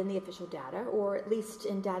represented in the official data, or at least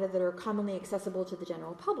in data that are commonly accessible to the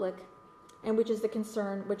general public, and which is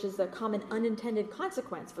the common unintended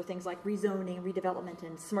consequence for things like rezoning, redevelopment,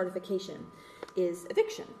 and smartification, is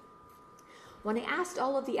eviction. When I asked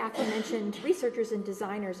all of the aforementioned researchers and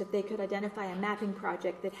designers if they could identify a mapping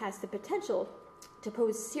project that has the potential to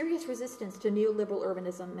pose serious resistance to neoliberal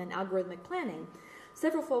urbanism and algorithmic planning,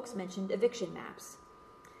 several folks mentioned eviction maps.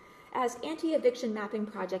 As anti-eviction mapping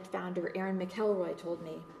project founder Erin McElroy told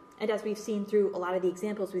me, and as we've seen through a lot of the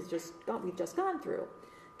examples we've just gone through,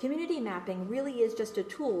 community mapping really is just a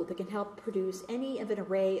tool that can help produce any of an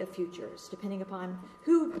array of futures, depending upon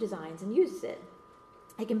who designs and uses it.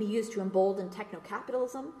 It can be used to embolden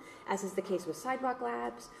techno-capitalism, as is the case with Sidewalk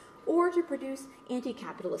Labs, or to produce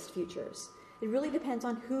anti-capitalist futures. It really depends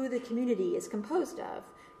on who the community is composed of,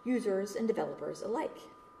 users and developers alike.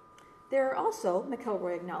 There are also,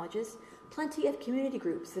 McElroy acknowledges, plenty of community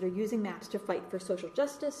groups that are using maps to fight for social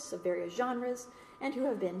justice of various genres and who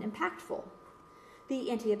have been impactful. The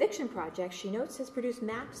Anti-Eviction Project, she notes, has produced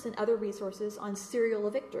maps and other resources on serial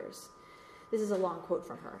evictors. This is a long quote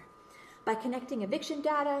from her. By connecting eviction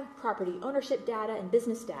data, property ownership data, and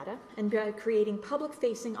business data, and by creating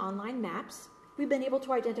public-facing online maps, we've been able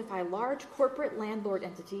to identify large corporate landlord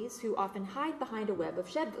entities who often hide behind a web of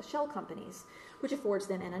shell companies, which affords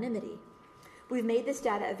them anonymity. We've made this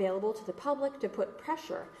data available to the public to put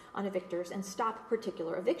pressure on evictors and stop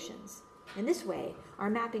particular evictions. In this way,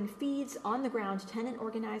 our mapping feeds on-the-ground tenant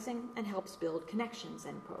organizing and helps build connections,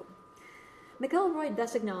 end quote. McElroy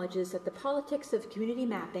thus acknowledges that the politics of community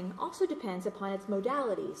mapping also depends upon its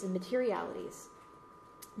modalities and materialities.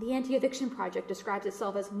 The Anti-Eviction Project describes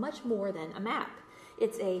itself as much more than a map.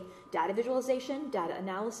 It's a data visualization, data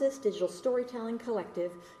analysis, digital storytelling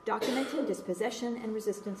collective documenting dispossession and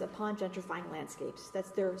resistance upon gentrifying landscapes.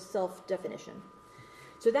 That's their self-definition.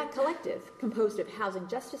 So that collective, composed of housing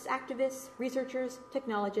justice activists, researchers,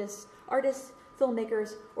 technologists, artists,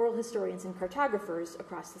 filmmakers, oral historians, and cartographers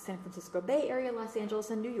across the San Francisco Bay Area, Los Angeles,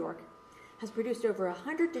 and New York, has produced over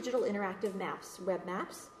 100 digital interactive maps, web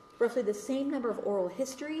maps, roughly the same number of oral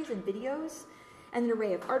histories and videos, and an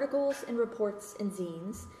array of articles and reports and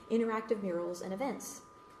zines, interactive murals, and events.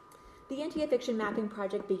 The Anti-Eviction Mapping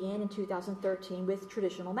Project began in 2013 with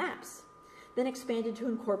traditional maps, then expanded to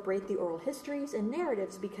incorporate the oral histories and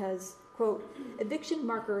narratives because, quote, eviction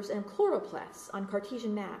markers and chloroplasts on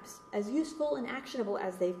Cartesian maps, as useful and actionable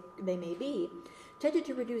as they may be, tended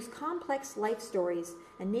to reduce complex life stories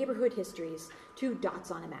and neighborhood histories to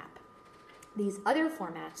dots on a map. These other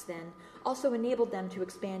formats, then, also enabled them to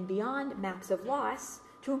expand beyond maps of loss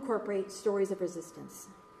to incorporate stories of resistance.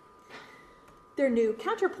 Their new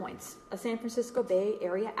counterpoints, a San Francisco Bay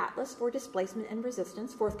Area Atlas for Displacement and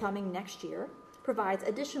Resistance, forthcoming next year, provides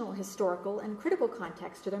additional historical and critical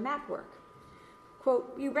context to their map work.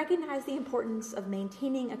 Quote, we recognize the importance of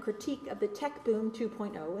maintaining a critique of the tech boom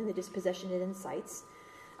 2.0 and the dispossession it incites,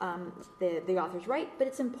 the authors write, but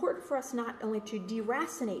it's important for us not only to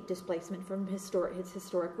deracinate displacement from its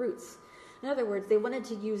historic roots. In other words, they wanted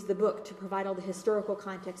to use the book to provide all the historical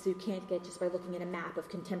context that you can't get just by looking at a map of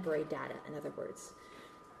contemporary data, in other words.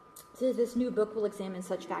 So this new book will examine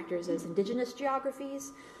such factors as indigenous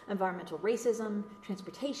geographies, environmental racism,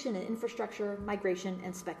 transportation and infrastructure, migration,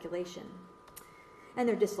 and speculation. And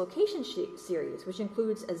their dislocation series, which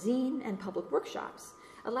includes a zine and public workshops,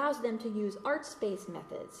 allows them to use arts-based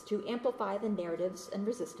methods to amplify the narratives and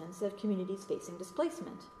resistance of communities facing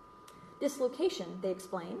displacement. Dislocation, they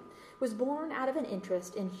explain, was born out of an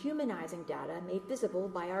interest in humanizing data made visible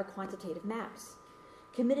by our quantitative maps.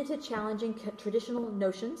 Committed to challenging traditional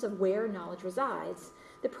notions of where knowledge resides,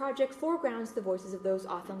 the project foregrounds the voices of those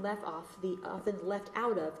often left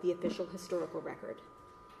out of the official historical record.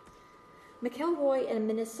 McElroy and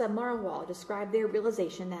Minissa Marwal describe their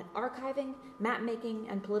realization that archiving, map-making,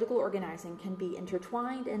 and political organizing can be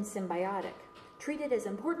intertwined and symbiotic, treated as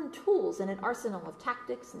important tools in an arsenal of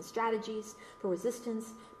tactics and strategies for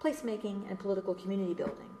resistance, placemaking, and political community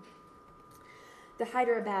building. The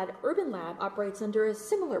Hyderabad Urban Lab operates under a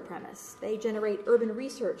similar premise. They generate urban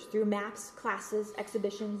research through maps, classes,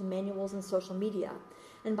 exhibitions, manuals, and social media,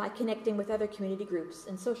 and by connecting with other community groups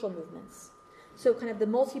and social movements. So kind of the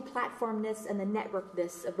multi-platformness and the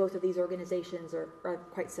networkedness of both of these organizations are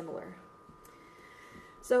quite similar.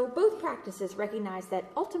 So both practices recognize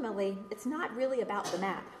that ultimately it's not really about the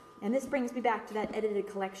map. And this brings me back to that edited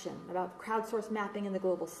collection about crowdsourced mapping in the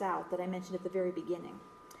Global South that I mentioned at the very beginning.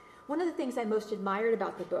 One of the things I most admired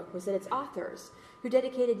about the book was that its authors, who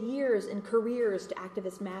dedicated years and careers to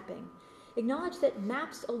activist mapping, acknowledged that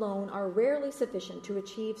maps alone are rarely sufficient to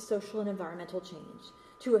achieve social and environmental change,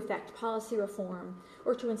 to effect policy reform,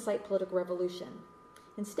 or to incite political revolution.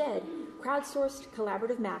 Instead, crowdsourced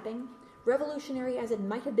collaborative mapping, revolutionary as it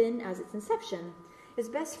might have been as its inception, is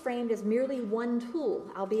best framed as merely one tool,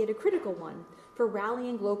 albeit a critical one, for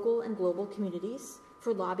rallying local and global communities,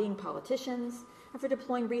 for lobbying politicians, and for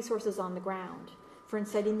deploying resources on the ground, for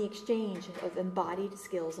inciting the exchange of embodied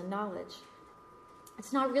skills and knowledge.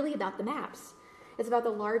 It's not really about the maps. It's about the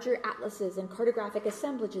larger atlases and cartographic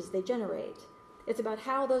assemblages they generate. It's about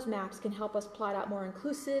how those maps can help us plot out more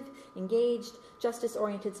inclusive, engaged,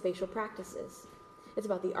 justice-oriented spatial practices. It's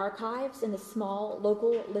about the archives and the small,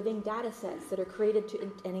 local, living data sets that are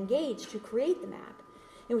created and engaged to create the map,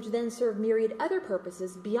 and which then serve myriad other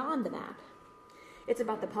purposes beyond the map. It's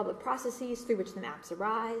about the public processes through which the maps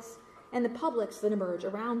arise, and the publics that emerge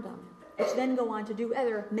around them, which then go on to do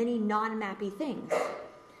many non-mappy things.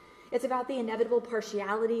 It's about the inevitable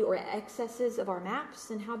partiality or excesses of our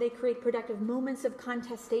maps and how they create productive moments of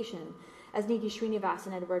contestation, as Nidhi Srinivas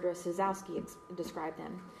and Eduardo Sazowski describe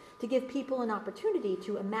them, to give people an opportunity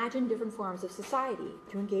to imagine different forms of society,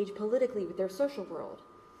 to engage politically with their social world.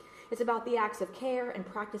 It's about the acts of care and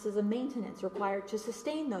practices of maintenance required to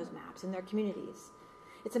sustain those maps in their communities.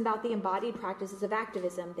 It's about the embodied practices of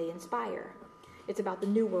activism they inspire. It's about the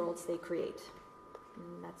new worlds they create.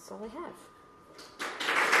 And that's all I have.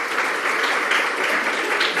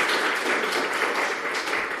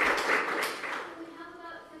 We have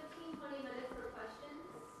about 15-20 minutes for questions.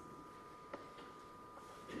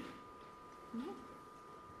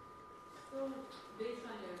 So, based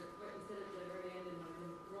on what you said at the very end, and I've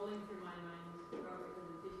been rolling through my mind throughout your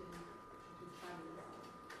presentation, which is fabulous,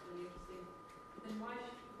 really interesting, then what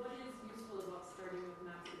is useful about starting with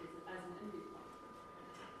maps as an entry point?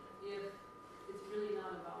 If it's really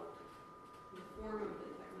not about the form of the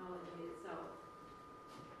technology itself,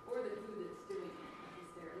 or the who that's doing it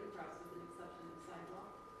necessarily, perhaps with an exception of sidewalk,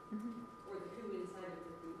 or the who inside of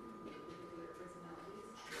the who, the particular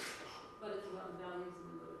personalities, but it's about the values and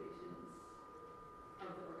the motivations of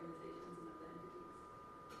the organizations and of the entities.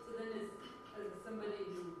 So then as somebody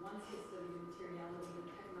who wants to study the materiality and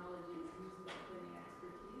technologies used by planning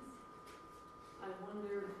expertise, I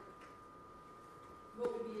wonder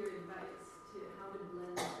what would be your advice to how to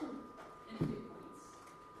blend entry points,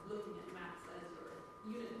 looking at maps as your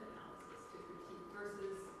unit of analysis to critique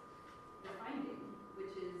versus the finding,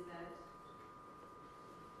 which is that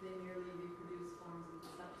they merely reproduce forms of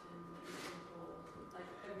deception and control, like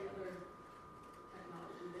every other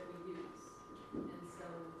technology that we use. And so,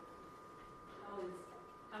 how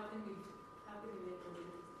can we make those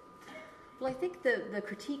interesting? Well, I think the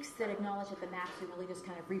critiques that acknowledge that the maps are really just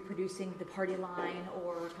kind of reproducing the party line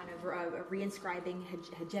or kind of reinscribing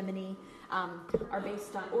hegemony are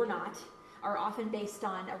based on, or not, are often based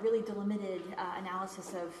on a really delimited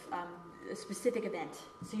analysis of a specific event.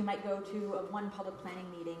 So you might go to one public planning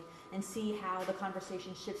meeting and see how the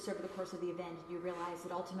conversation shifts over the course of the event. You realize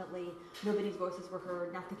that ultimately nobody's voices were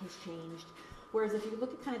heard, nothing has changed. Whereas if you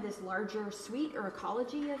look at kind of this larger suite or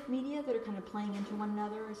ecology of media that are kind of playing into one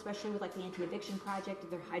another, especially with like the anti-eviction project,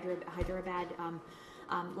 their Hyderabad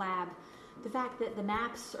lab, the fact that the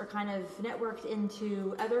maps are kind of networked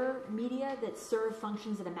into other media that serve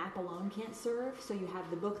functions that a map alone can't serve. So you have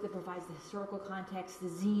the book that provides the historical context, the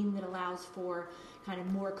zine that allows for kind of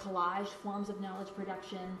more collage forms of knowledge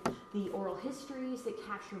production, the oral histories that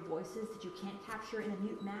capture voices that you can't capture in a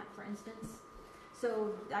mute map, for instance.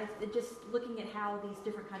 So just looking at how these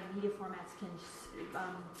different kind of media formats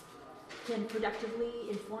can productively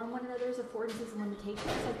inform one another's affordances and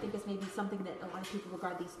limitations, I think is maybe something that a lot of people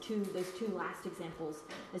regard those two last examples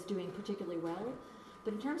as doing particularly well.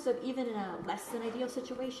 But in terms of even in a less than ideal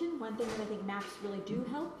situation, one thing that I think maps really do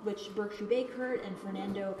help, which Burke Shoe-Bakert and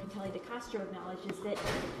Fernando Cantelli de Castro acknowledge, is that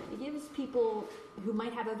it gives people who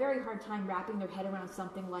might have a very hard time wrapping their head around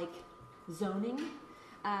something like zoning,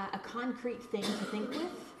 a concrete thing to think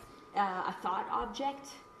with, a thought object,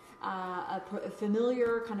 a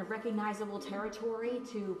familiar, kind of recognizable territory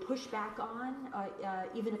to push back on,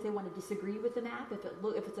 even if they want to disagree with the map.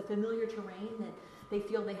 If it's a familiar terrain that they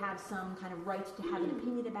feel they have some kind of right to have an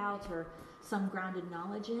opinion about or some grounded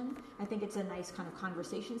knowledge in, I think it's a nice kind of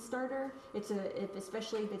conversation starter.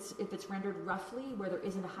 Especially if it's rendered roughly, where there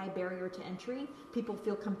isn't a high barrier to entry, people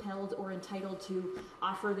feel compelled or entitled to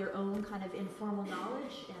offer their own kind of informal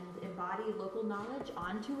knowledge and embody local knowledge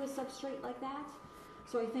onto a substrate like that.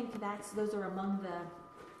 So I think those are among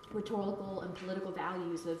the rhetorical and political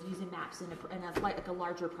values of using maps in a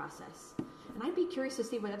larger process. And I'd be curious to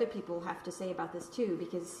see what other people have to say about this too,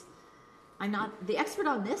 because I'm not the expert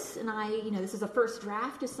on this, and this is a first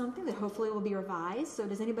draft of something that hopefully will be revised. So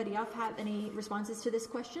does anybody else have any responses to this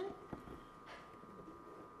question?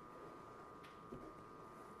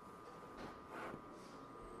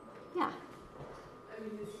 Yeah. I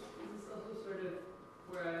mean, this is also sort of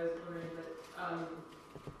where I was wondering that,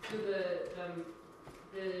 so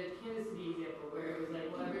the Kansas City example, where it was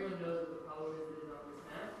like, well, everyone knows what the problem is that is on this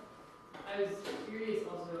map. I was curious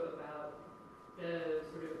also about the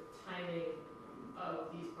sort of timing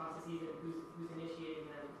of these processes and who's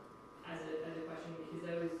initiating them as a question, because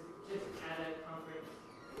I was just at a conference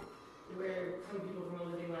where some people from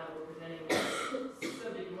a living lab were presenting this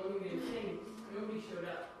subject, and one thing they were saying, nobody showed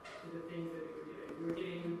up to the things that we were doing. We were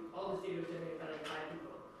getting all this data was generated by like 5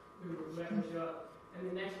 people who were never show up. And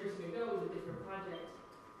the next person to go was a different project,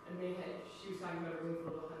 and she was talking about a room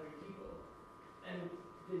full of 100 people. And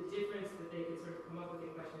the difference that they could sort of come up with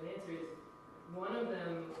in question and answer is, one of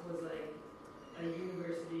them was like a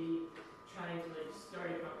university trying to like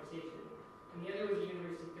start a conversation, and the other was a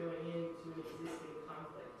university going into an existing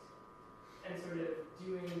conflict and sort of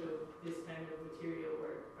doing this kind of material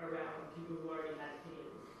work around people who already had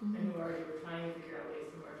opinions and who already were trying to figure out ways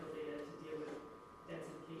to marshal data to deal with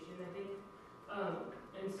densification, I think.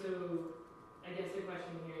 And so I guess the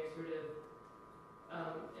question here is sort of,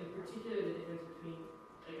 in particular, the difference between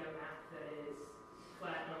like a map that is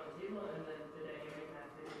flat and on the table and then the dynamic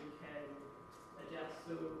map that you can adjust.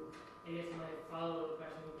 So I guess my follow-up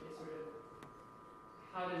question is sort of,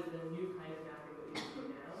 how does the new kind of mapping that we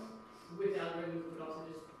do now, with algorithms, but also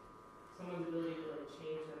just someone's ability to like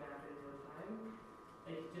change the map in real time,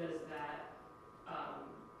 like does that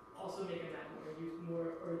also make a map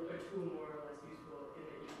more or a tool more or less useful in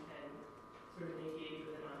that you can sort of engage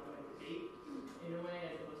with an ongoing debate in a way,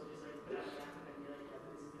 as opposed to just like put out a map and then be like, yeah,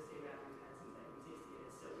 but this is the same map we've had since 1960 and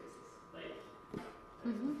it's still racist. Like,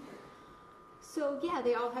 So yeah,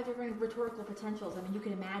 they all have different rhetorical potentials. I mean, you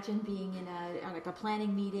can imagine being in a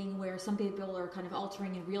planning meeting where some people are kind of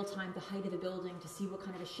altering in real time the height of a building to see what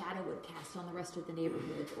kind of a shadow would cast on the rest of the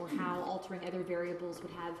neighborhood, or how altering other variables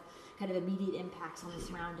would have kind of immediate impacts on the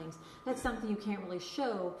surroundings. That's something you can't really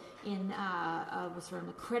show in sort of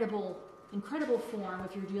incredible form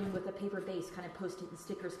if you're dealing with a paper-based kind of post-it and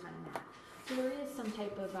stickers kind of map. So there is some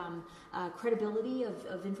type of credibility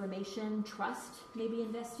of information, trust maybe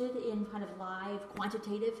invested in kind of live,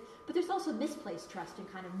 quantitative, but there's also misplaced trust in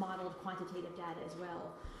kind of modeled quantitative data as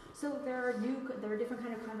well. So there are different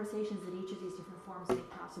kind of conversations that each of these different forms make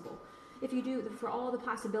possible. If you do, for all the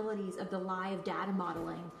possibilities of the live data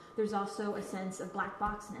modeling, there's also a sense of black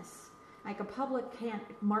boxness. Like a public can't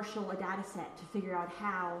marshal a data set to figure out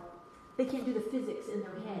how. They can't do the physics in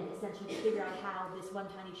their head, essentially, to figure out how this one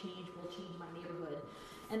tiny change will change my neighborhood.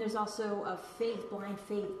 And there's also a blind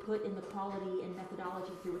faith put in the quality and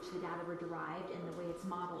methodology through which the data were derived and the way it's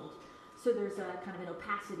modeled. So there's a kind of an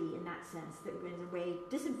opacity in that sense that is in a way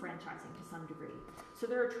disenfranchising to some degree. So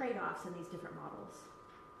there are trade-offs in these different models.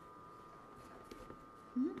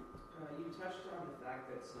 You touched on the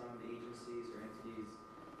fact that some agencies or entities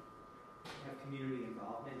have community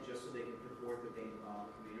involvement just so they can purport that they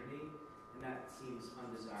involve the community, and that seems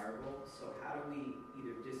undesirable. So how do we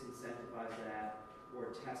either disincentivize that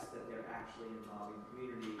or test that they're actually involving the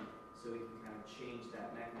community so we can kind of change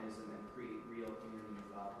that mechanism and create real community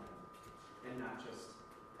involvement and not just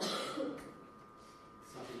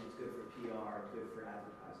something that's good for PR, good for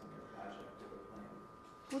advertising their project or their plan?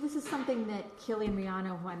 Well, this is something that Killian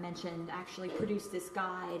Riano, who I mentioned, actually produced this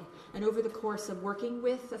guide. And over the course of working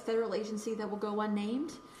with a federal agency that will go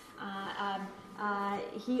unnamed,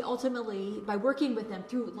 he ultimately, by working with them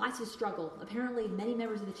through lots of struggle, apparently many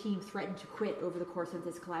members of the team threatened to quit over the course of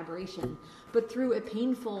this collaboration. But through a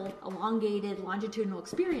painful, elongated, longitudinal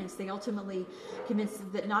experience, they ultimately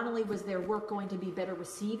convinced that not only was their work going to be better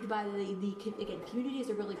received by again, community is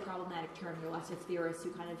a really problematic term. There are lots of theorists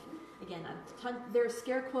who kind of, again, there are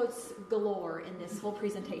scare quotes galore in this whole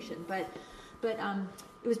presentation, but But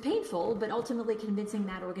it was painful, but ultimately convincing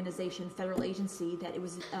that organization, federal agency, that it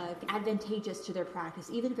was advantageous to their practice,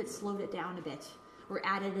 even if it slowed it down a bit or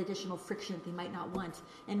added additional friction that they might not want,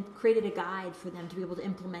 and created a guide for them to be able to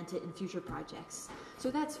implement it in future projects. So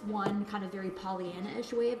that's one kind of very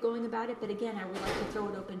Pollyanna-ish way of going about it. But again, I would like to throw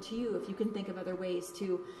it open to you if you can think of other ways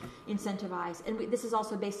to incentivize. And this is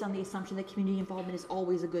also based on the assumption that community involvement is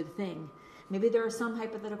always a good thing. Maybe there are some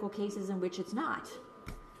hypothetical cases in which it's not.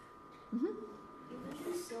 Mm-hmm. You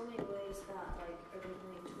mentioned so many ways that, like, urban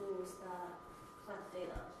planning tools that collect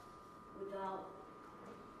data without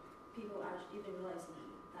people actually even realizing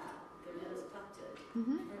that their data is collected.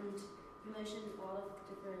 Mm-hmm. And you mentioned a lot of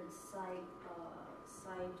different sidewalk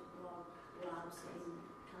labs in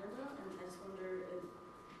Canada, and I just wonder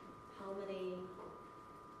how many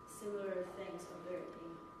similar things are there.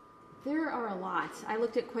 There are a lot. I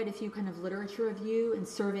looked at quite a few kind of literature review and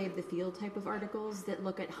survey of the field type of articles that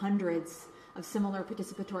look at hundreds of similar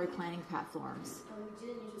participatory planning platforms.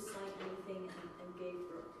 Didn't you just cite anything and gave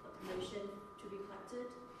permission to be collected?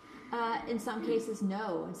 In some cases,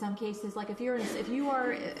 no. In some cases, like if you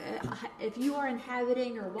are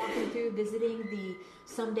inhabiting or walking through, visiting the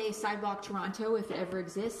someday Sidewalk Toronto, if it ever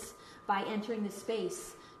exists, by entering the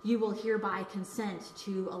space, you will hereby consent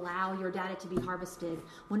to allow your data to be harvested.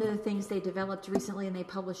 One of the things they developed recently, and they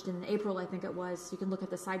published in April, I think it was, you can look at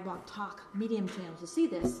the Sidewalk Talk Medium channel to see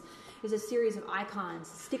this, is a series of icons,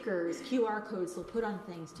 stickers, QR codes they'll put on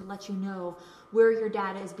things to let you know where your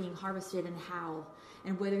data is being harvested and how,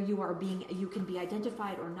 and whether you can be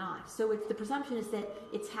identified or not. So the presumption is that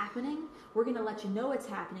it's happening. We're going to let you know it's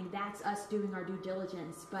happening. That's us doing our due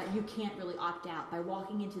diligence, but you can't really opt out. By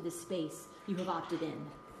walking into this space, you have opted in.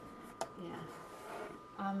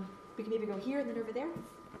 Yeah. We can maybe go here and then over there.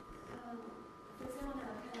 First, I want to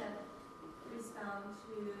kind of respond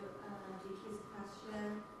to JT's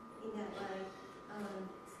question in that, like,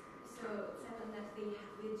 so definitely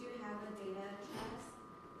we do have a data trust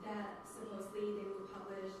that supposedly they will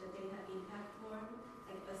publish the data impact form,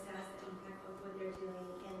 like assess the impact of what they're doing,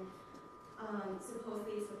 and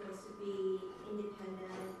supposedly it's supposed to be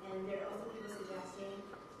independent, and there are also people suggesting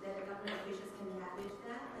that the government officials can leverage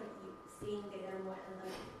that, like seeing data more and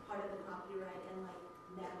like part of the copyright and like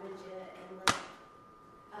leverage it and like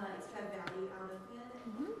extract value out of it,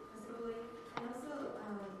 possibly. And also,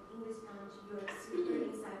 in response to your super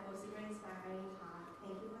insightful, super inspiring talk,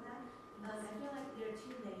 thank you for that. I feel like there are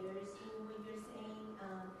two layers in what you're saying.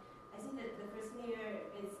 I think that the first layer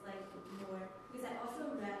is like more, because I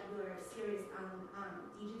also read your series on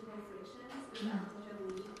digital frictions with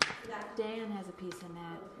architectural lead. So that Dan has a piece in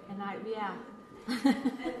that, okay. and And I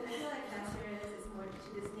feel like that series is more to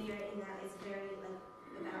this layer in that it's very like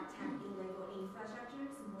about tackling legal infrastructure,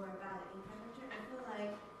 it's more about infrastructure. I feel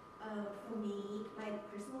like for me, like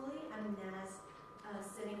personally, I'm less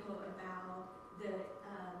cynical about the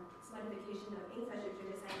smartification of infrastructure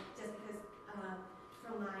design, just because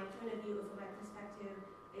from my point of view, from my perspective,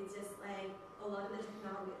 it's just like a lot of the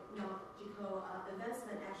technological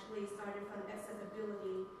advancement actually started from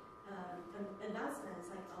accessibility advancements,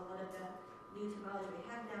 like a lot of the new technology we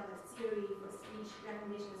have now, like Siri for speech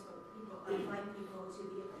recognitions for people, blind people to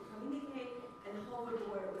be able to communicate, and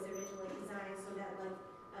hoverboard was originally designed so that like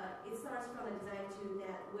it starts from the design to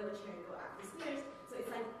that wheelchair go up the stairs. So it's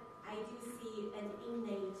like I do see an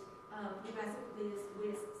innate progressiveness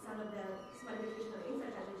with some of the smartification of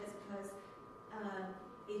infrastructure, just because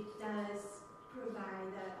it does provide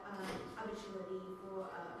the opportunity for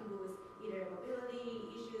people with either mobility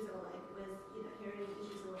issues or like with hearing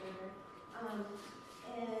issues or whatever.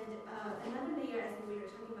 And another layer, I think we were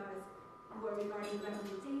talking about, is more regarding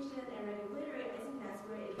representation and regulatory. I think that's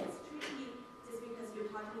where it gets tricky, just because you're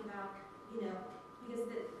talking about, because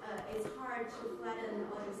it's hard to flatten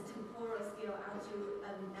all this temporal scale onto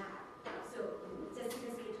a map. So just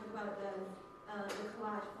because we talk about the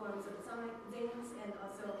collage forms of some things and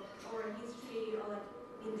also oral history or like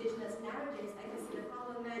indigenous narratives, I can see the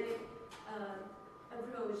problematic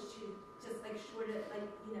approach to just like shorten, like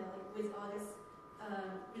with all this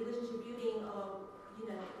relationship building or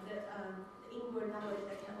the inward knowledge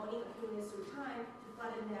that can only accumulate through time, to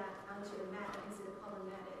flatten that onto the map. I can see the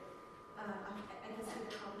problematic. I can see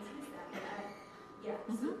the problems with that.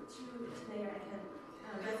 But so two layer I can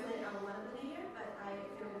resonate on one of the layer, but I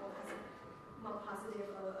feel more positive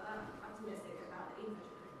or optimistic about the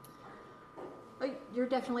infrastructure. You're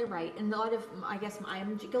definitely right. And a lot of, I guess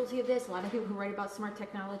I'm guilty of this, a lot of people who write about smart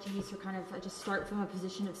technologies are kind of just start from a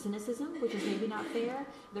position of cynicism, which is maybe not fair.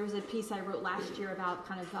 There was a piece I wrote last year about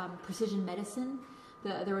kind of precision medicine,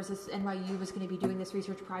 There was this, NYU was going to be doing this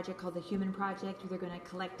research project called the Human Project, where they're going to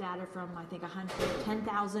collect data from, I think,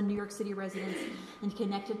 10,000 New York City residents and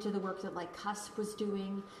connect it to the work that like CUSP was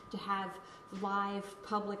doing to have live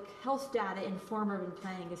public health data inform urban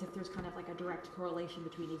planning, as if there's kind of like a direct correlation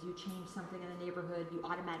between these. You change something in a neighborhood, you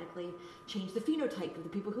automatically change the phenotype of the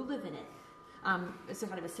people who live in it. It's a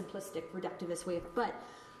kind of a simplistic, reductivist way of, but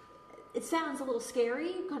it sounds a little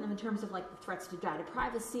scary, kind of in terms of like the threats to data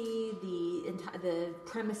privacy, the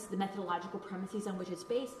premise, the methodological premises on which it's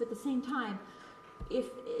based. But at the same time,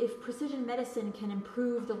 if precision medicine can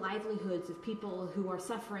improve the livelihoods of people who are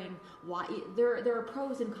suffering, there are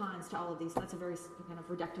pros and cons to all of these. That's a very kind of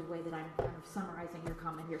reductive way that I'm kind of summarizing your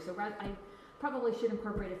comment here. So I probably should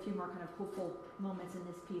incorporate a few more kind of hopeful moments in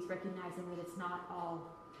this piece, recognizing that it's not all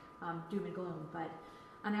doom and gloom,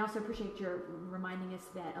 and I also appreciate your reminding us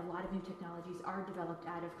that a lot of new technologies are developed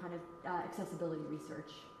out of kind of accessibility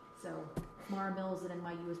research. So Mara Mills at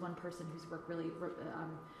NYU is one person whose work really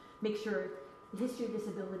makes sure the history of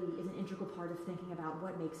disability is an integral part of thinking about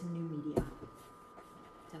what makes new media.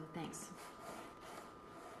 So thanks.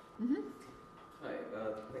 Hi,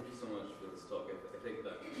 thank you so much for this talk. I think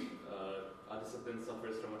that our discipline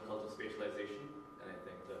suffers from a cult of spatialization, and I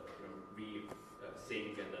think that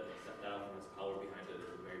saying again that Adam has power behind it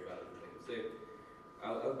is a very valid thing to say.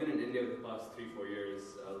 I've been in India for the past 3-4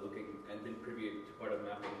 years looking and been privy to part of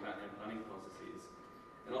mapping and planning processes.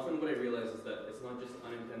 And often what I realize is that it's not just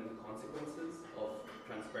unintended consequences of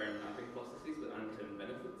transparent mapping processes, but unintended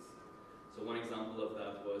benefits. So one example of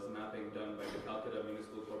that was mapping done by the Calcutta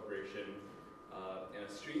Municipal Corporation in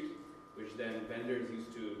a street, which then vendors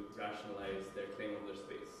used to rationalize their claim on their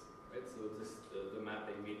space. Right? So the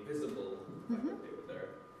mapping made visible that they were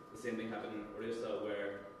there. The same thing happened in Orissa,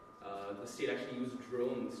 where the state actually used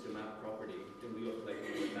drones to map property in lieu of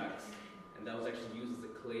collecting the tax, and that was actually used as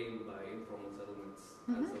a claim by informal settlements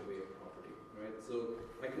as a way of property. Right? So,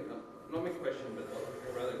 not my question, but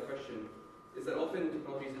rather a question is that often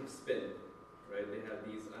technologies have spin. Right? They have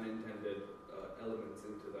these unintended elements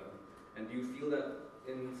into them. And do you feel that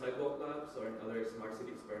in sidewalk labs or in other smart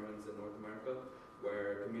city experiments in North America,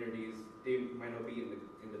 where communities, they might not be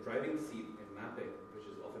in the driving seat in mapping, which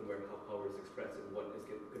is often where how power is expressed and what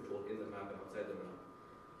is controlled in the map and outside the map.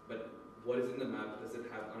 But what is in the map, does it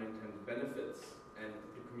have unintended benefits? And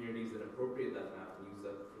do communities that appropriate that map and use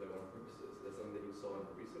that for their own purposes? That's something that you saw in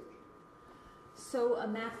the research. So a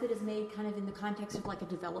map that is made kind of in the context of like a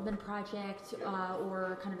development project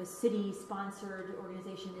or kind of a city-sponsored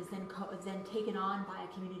organization is then taken on by a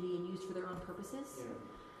community and used for their own purposes? Yeah.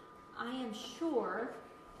 I am sure,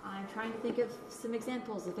 I'm trying to think of some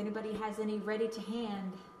examples. If anybody has any ready to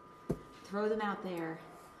hand, throw them out there.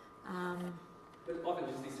 But often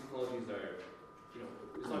just these technologies are,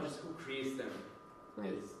 it's not just who creates them,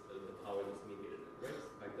 right. It's the power that's mediated, right? It's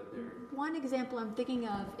the fact that they're... One example I'm thinking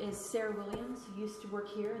of is Sarah Williams, who used to work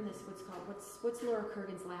here in this, what's Laura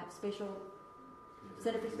Kurgan's lab?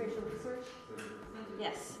 Center for Spatial Research?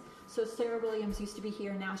 Yes. So Sarah Williams used to be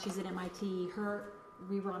here, now she's at MIT.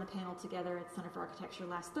 We were on a panel together at the Center for Architecture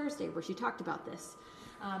last Thursday where she talked about this.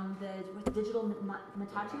 The digital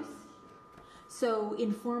matatus. So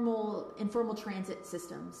informal transit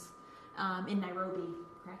systems in Nairobi,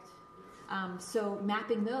 correct? So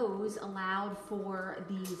mapping those allowed for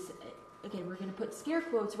these, again, we're going to put scare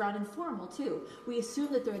quotes around informal too. We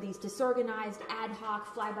assume that there are these disorganized, ad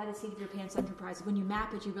hoc, fly by the seat of your pants enterprises. When you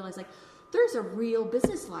map it, you realize there's a real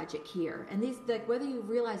business logic here. And these, whether you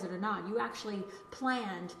realize it or not, you actually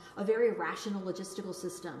planned a very rational logistical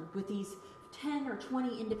system with these 10 or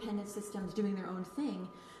 20 independent systems doing their own thing.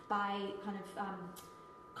 By kind of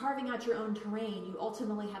carving out your own terrain, you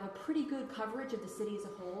ultimately have a pretty good coverage of the city as a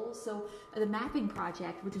whole. So the mapping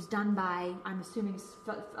project, which was done by, I'm assuming,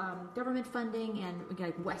 government funding and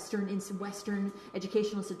like Western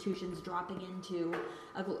educational institutions dropping into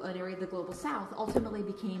an area of the global South, ultimately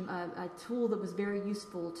became a tool that was very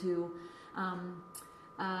useful to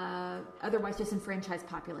otherwise disenfranchised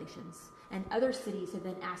populations. And other cities have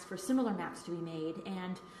then asked for similar maps to be made,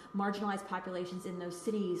 and marginalized populations in those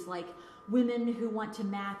cities, like women who want to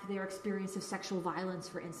map their experience of sexual violence,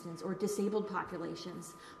 for instance, or disabled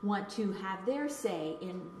populations want to have their say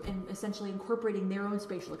in essentially incorporating their own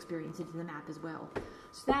spatial experience into the map as well.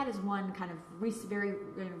 So that is one kind of very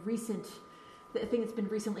recent thing that's been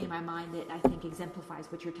recently in my mind that I think exemplifies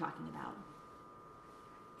what you're talking about.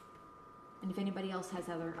 And if anybody else has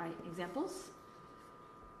other examples.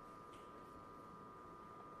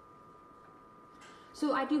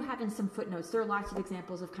 So I do have in some footnotes, there are lots of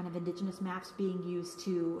examples of kind of indigenous maps being used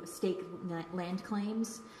to stake land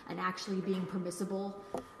claims and actually being permissible,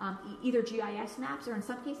 either GIS maps or in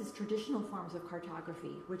some cases traditional forms of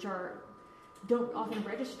cartography, which don't often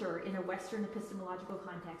register in a Western epistemological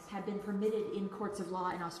context, have been permitted in courts of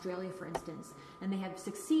law in Australia, for instance, and they have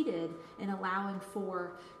succeeded in allowing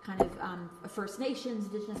for kind of First Nations,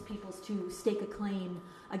 Indigenous peoples to stake a claim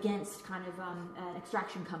against kind of an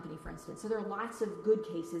extraction company, for instance. So there are lots of good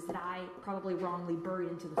cases that I probably wrongly buried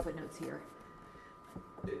into the footnotes here.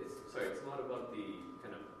 It's not about the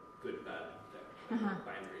kind of good-bad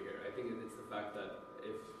binary here. I think it's the fact that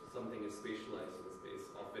if something is spatialized in the space,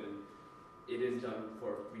 often it is done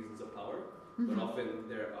for reasons of power, but often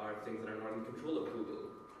there are things that are not in control of Google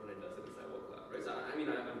when it does it inside World Cloud, right? So I mean,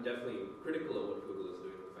 I'm definitely critical of what Google is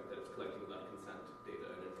doing, the fact that it's collecting without consent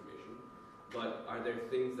data and information. But are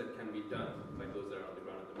there things that can be done by those that are on the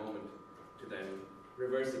ground at the moment to then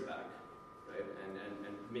reverse it back, right?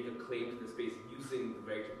 And make a claim to the space using the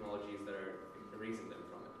very technologies that are erasing them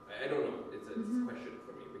from it? I don't know. It's a question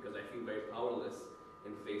for me because I feel very powerless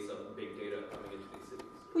in face of big data coming into these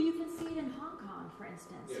cities. Well, you can see it in Hong Kong, for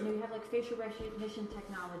instance. You have like facial recognition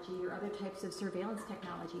technology or other types of surveillance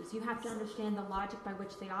technologies. You have to understand the logic by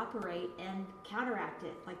which they operate and counteract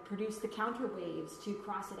it, like produce the counter waves to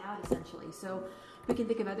cross it out, essentially. So we can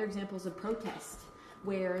think of other examples of protest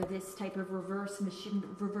where this type of reverse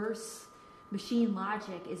machine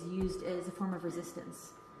logic is used as a form of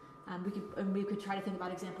resistance. We could try to think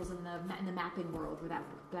about examples in the mapping world where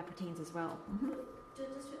that pertains as well.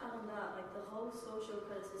 Just to add on that, like the whole social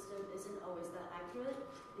credit system isn't always that accurate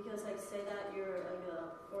because, like, say that you're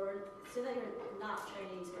not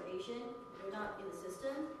Chinese or Asian, you're not in the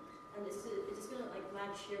system, and it's just gonna like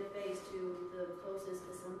match your face to the closest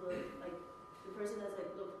assembly, like the person that's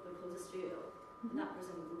like look the closest to you, and that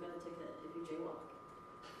person will get a ticket if you jaywalk.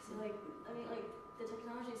 So like, I mean, like the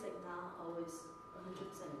technology is like not always 100%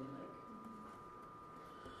 like.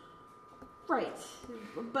 Right,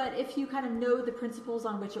 but if you kind of know the principles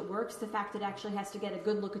on which it works, the fact that it actually has to get a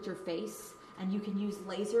good look at your face, and you can use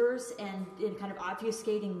lasers and in kind of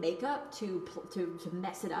obfuscating makeup to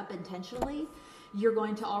mess it up intentionally, you're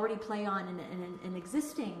going to already play on an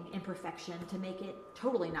existing imperfection to make it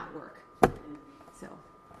totally not work. So.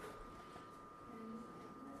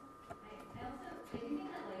 I do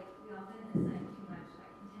think that like we often assign too much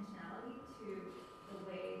like intentionality to the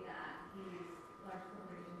way that these large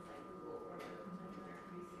corporations like Google or the companies that are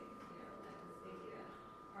producing, like this big data,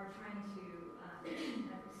 are trying to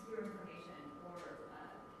kind of obscure information or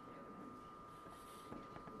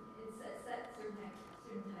it's set certain types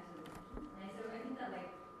of intentions. And so I think that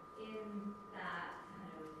like in that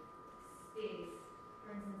kind of space,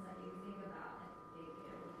 for instance, like if you think about like big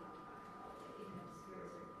data, we talk about how like it can obscure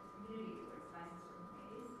certain types of communities or it's biased in certain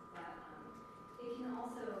ways, but it can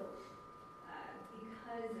also,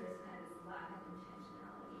 because there's kind of this lack of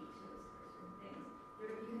intentionality to obscure certain things,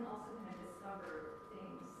 you can also kind of discover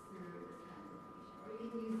things through this kind of information, or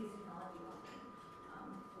you can use these technologies often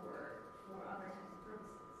for other types of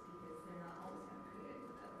purposes because they're not always kind of created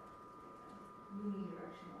with a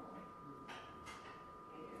unidirectional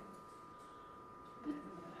idea.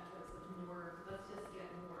 Let's just get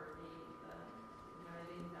more being the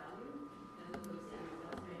adding value as opposed to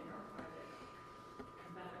let's make our project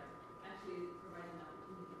better. Actually providing an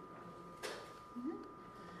opportunity for others.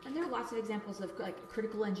 And there are lots of examples of like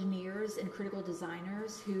critical engineers and critical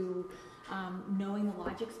designers who, knowing the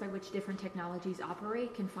logics by which different technologies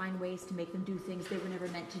operate, can find ways to make them do things they were never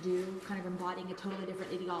meant to do, kind of embodying a totally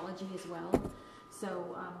different ideology as well.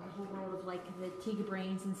 So the whole world of like the Tiga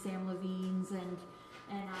Brains and Sam Levine's and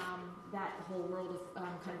that whole world of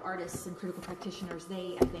kind of artists and critical practitioners,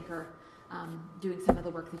 they, I think, are doing some of the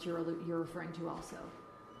work that you're referring to also. I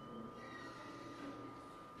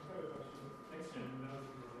have a question. Thanks, Shannon. That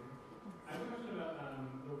was amazing. I have a question about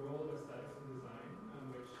the role of aesthetics in design,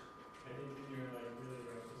 which I think in your like really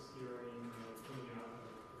like obscuring, pulling out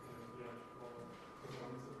of kind of theatrical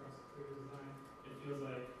performance of prosecutor design, it feels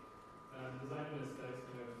like design and aesthetics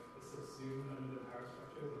kind of is subsumed under the power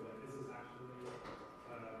structures of like, is this actually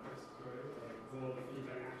participatory, or like will the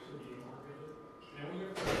feedback actually be incorporated? And I wonder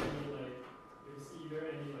if there's any like, is there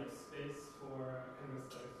any like space for kind of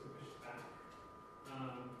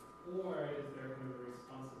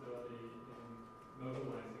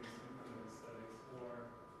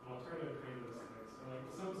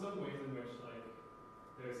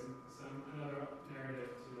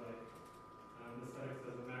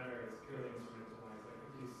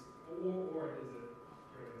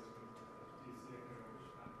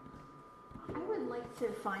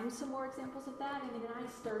to find some more examples of that. I mean, when I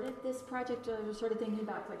started this project, I was sort of thinking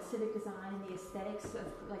about like civic design and the aesthetics of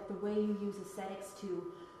like the way you use aesthetics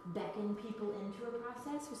to beckon people into a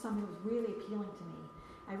process was something that was really appealing to me.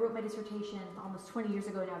 I wrote my dissertation almost 20 years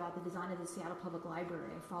ago now about the design of the Seattle Public Library.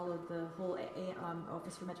 I followed the whole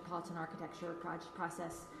Office for Metropolitan Architecture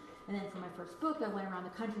process. And then for my first book, I went around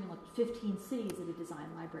the country and looked at 15 cities that had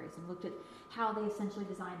designed libraries and looked at how they essentially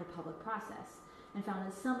designed the public process, and found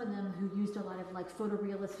that some of them who used a lot of like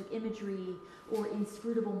photorealistic imagery or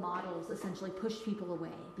inscrutable models essentially pushed people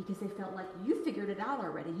away because they felt like you figured it out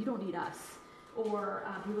already, you don't need us. Or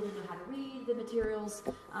people didn't know how to read the materials.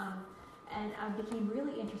 And I became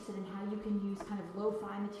really interested in how you can use kind of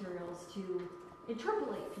lo-fi materials to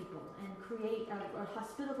interpolate people and create a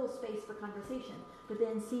hospitable space for conversation, but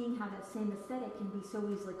then seeing how that same aesthetic can be so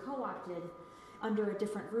easily co-opted under a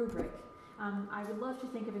different rubric. I would love to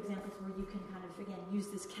think of examples where you can kind of, again, use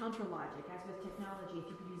this counter logic, as with technology, if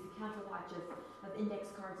you could use the counter logic of index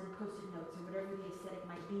cards and post-it notes or whatever the aesthetic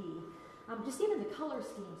might be. Just even the color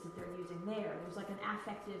schemes that they're using there's like an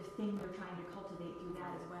affective thing they're trying to cultivate through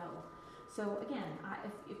that as well. So again,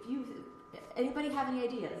 if anybody have any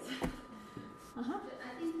ideas? I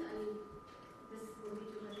think, this will be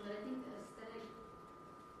too much, but I think the aesthetic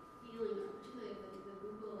feeling, particularly the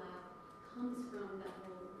Google app, comes from that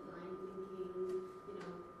whole design thinking,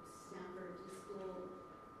 Stanford school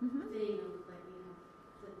thing of like,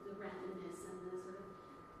 the randomness and the sort of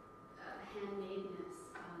handmadeness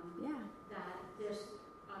that there's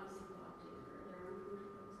obviously co-opting or their own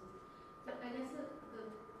proposals. But I guess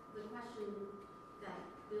the question that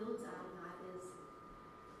builds out of that is,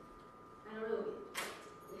 I don't know,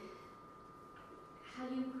 how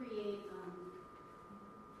do you create,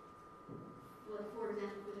 well, for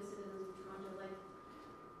example, for the citizens of Toronto, like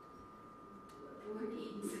board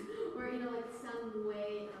games, or like some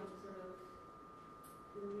way of sort of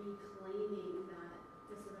reclaiming that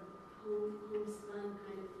the sort of homespun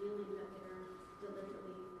kind of feeling that they're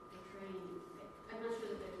deliberately portraying. I'm not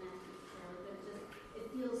sure that there's an answer necessarily, but it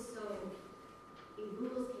feels so, in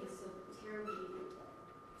Google's case, so terribly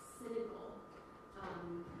cynical.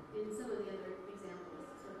 In some of the other examples,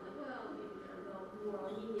 it's sort of like, well, maybe they're a little more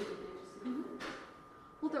lenient and they're just not.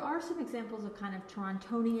 Well, there are some examples of kind of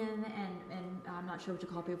Torontonian and I'm not sure what to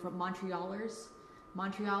call people from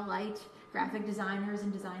Montrealite graphic designers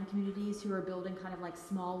and design communities who are building kind of like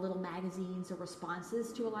small little magazines or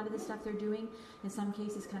responses to a lot of the stuff they're doing. In some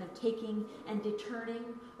cases, kind of taking and deterring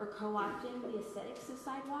or co-opting the aesthetics of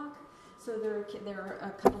sidewalk. So there are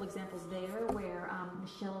a couple examples there where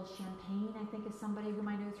Michelle Champagne, I think, is somebody whom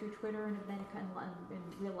I know through Twitter and have been in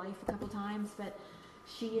real life a couple times, but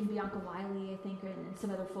she and Bianca Wiley, I think, and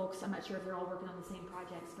some other folks, I'm not sure if they're all working on the same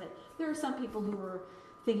projects, but there are some people who are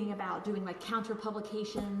thinking about doing like counter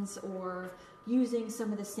publications or using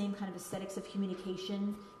some of the same kind of aesthetics of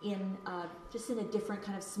communication in just in a different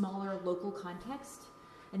kind of smaller local context.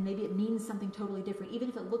 And maybe it means something totally different, even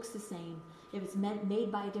if it looks the same. If it's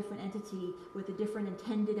made by a different entity with a different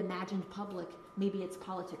intended, imagined public, maybe its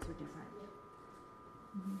politics are different.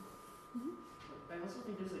 I also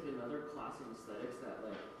think there's like another class of aesthetics that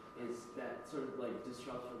that sort of like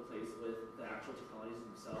disrupts or plays with the actual technologies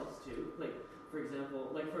themselves too. Like for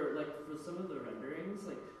example, for some of the renderings,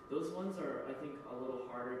 like those ones are, I think, a little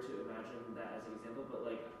harder to imagine that as an example. But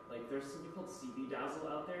like there's something called CB Dazzle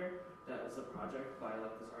out there that is a project by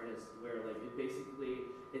like this artist where like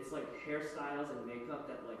it's like hairstyles and makeup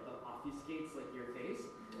that like obfuscates like your face,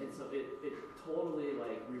 and so it totally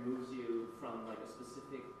like removes you from like a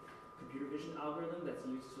specific computer vision algorithm that's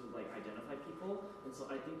used to like identify people. And so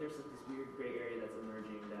I think there's like this weird gray area that's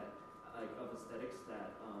emerging that like of aesthetics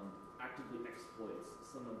that actively exploits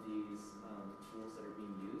some of these tools that are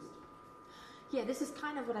being used. Yeah, this is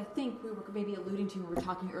kind of what I think we were maybe alluding to when we were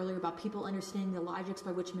talking earlier about people understanding the logics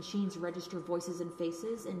by which machines register voices and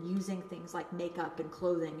faces and using things like makeup and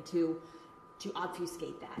clothing to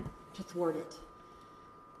obfuscate that, to thwart it.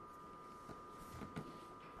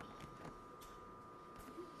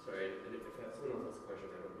 Sorry, and if someone else has a question,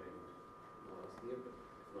 I don't mind asking it, but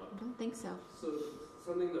if not. I don't think so. So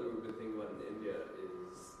something that we've been thinking about in India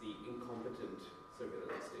is the incompetent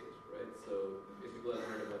surveillance state, right? So if people have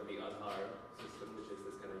heard about the Aadhaar system, which is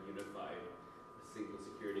this kind of unified single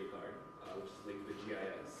security card, which is linked with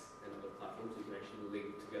GIS and other platforms, you can actually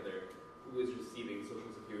link together who is receiving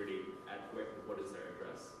Social Security at where, what is their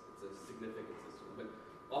address. It's a significant system, but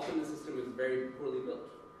often the system is very poorly built.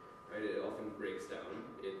 Right? It often breaks down.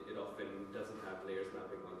 It often doesn't have layers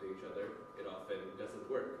mapping onto each other. It often doesn't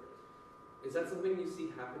work. Is that something you see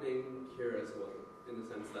happening here as well, in the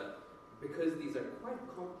sense that because these are quite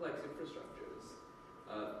complex infrastructures,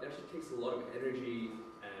 it actually takes a lot of energy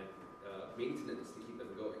and maintenance to keep them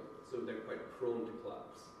going. So they're quite prone to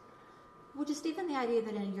collapse. Well, just even the idea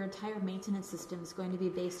that your entire maintenance system is going to be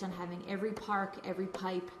based on having every park, every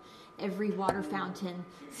pipe, every water fountain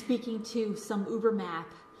speaking to some Uber map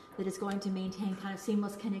that is going to maintain kind of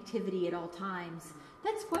seamless connectivity at all times.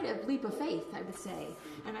 That's quite a leap of faith, I would say.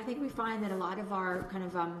 And I think we find that a lot of our kind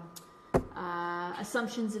of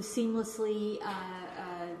assumptions of seamlessly,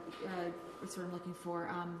 what's what I'm looking for,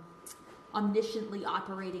 omnisciently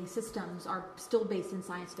operating systems are still based in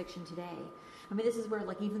science fiction today. I mean, this is where,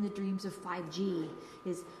 like, even the dreams of 5G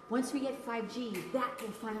is, once we get 5G, that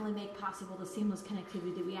will finally make possible the seamless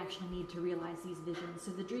connectivity that we actually need to realize these visions.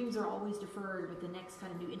 So the dreams are always deferred with the next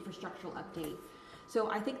kind of new infrastructural update. So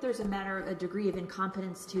I think there's a degree of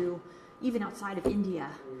incompetence to, even outside of India,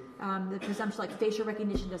 the presumption like facial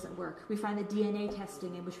recognition doesn't work. We find that DNA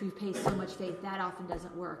testing, in which we've placed so much faith, that often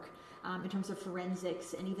doesn't work in terms of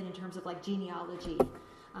forensics and even in terms of like genealogy.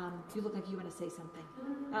 You look like you want to say something.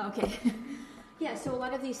 Oh, okay. Yeah, so a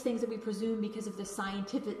lot of these things that we presume because of the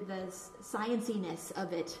scienciness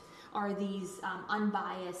of it are these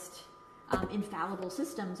unbiased, infallible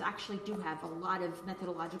systems actually do have a lot of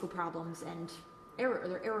methodological problems and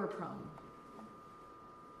they're error prone.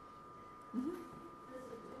 Mm-hmm. Okay,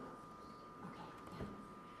 yeah.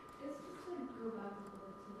 It's just to go back a little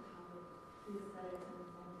bit to how the aesthetics and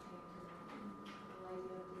design came to the whole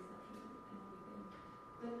idea of deception and everything.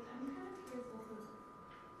 But I'm kind of curious also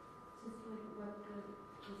just like what the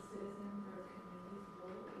citizens or community's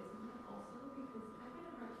role is in that also, because I find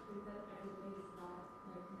it hard to believe that everybody's that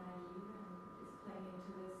like naive and is playing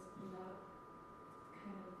into this without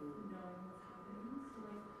kind of knowing what's happening. So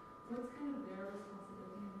like what's kind of their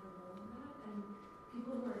responsibility and their role in that? And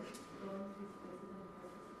people who are going to these places and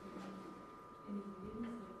participating in these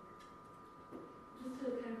meetings, like just to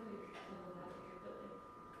kind of like devil's advocate, but like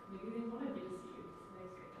maybe they want to be deceived.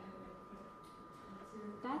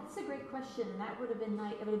 That's a great question, and that would have been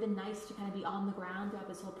nice. It would have been nice to kind of be on the ground throughout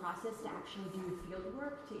this whole process, to actually do field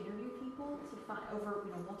work, to interview people, to find over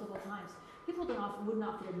multiple times. People wouldn't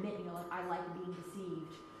often admit, like I like being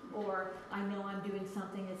deceived, or I know I'm doing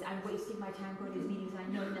something that's I'm wasting my time going to these meetings. And I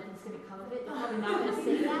know nothing's going to come of it. They're probably not going to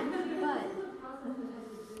say that, but this is a process that has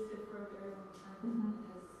existed for a very long time and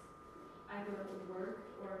has either worked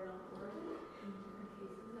or not worked in different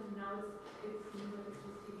cases, and now it seems like it's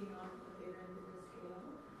just taking on a bigger and bigger scale.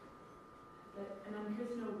 And I'm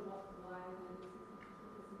curious to know why that is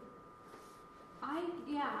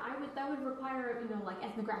that would require, like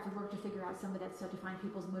ethnographic work to figure out some of that stuff, to find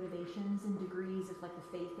people's motivations and degrees of like the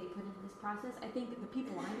faith they put into this process. I think the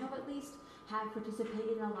people I know at least have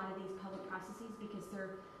participated in a lot of these public processes because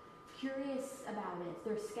they're curious about it.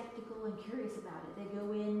 They're skeptical and curious about it. They go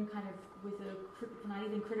in kind of with not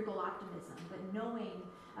even critical optimism, but knowing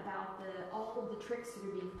about all of the tricks that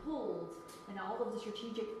are being pulled and all of the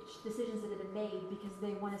strategic decisions that have been made, because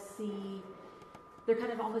they want to see. They're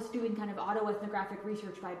kind of almost doing kind of auto-ethnographic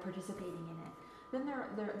research by participating in it. Then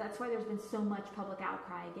that's why there's been so much public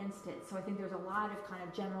outcry against it. So I think there's a lot of kind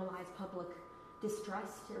of generalized public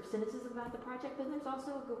distrust or cynicism about the project. But there's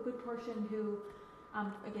also a good portion who,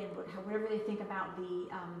 again, whatever they think about the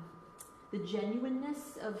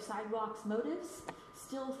genuineness of Sidewalk's motives,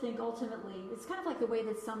 still think ultimately, it's kind of like the way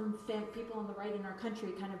that some people on the right in our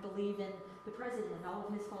country kind of believe in the president and all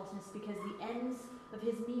of his falseness because the ends of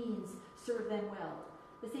his means serve them well.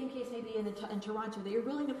 The same case may be in Toronto, that you're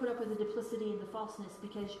willing to put up with the duplicity and the falseness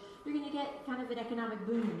because you're going to get kind of an economic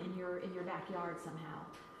boom in your backyard somehow.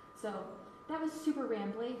 So that was super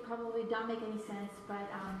rambly, probably don't make any sense, but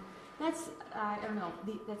that's, I don't know,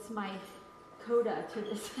 that's my coda to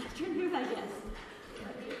this afternoon, I guess.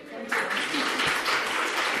 Thank you.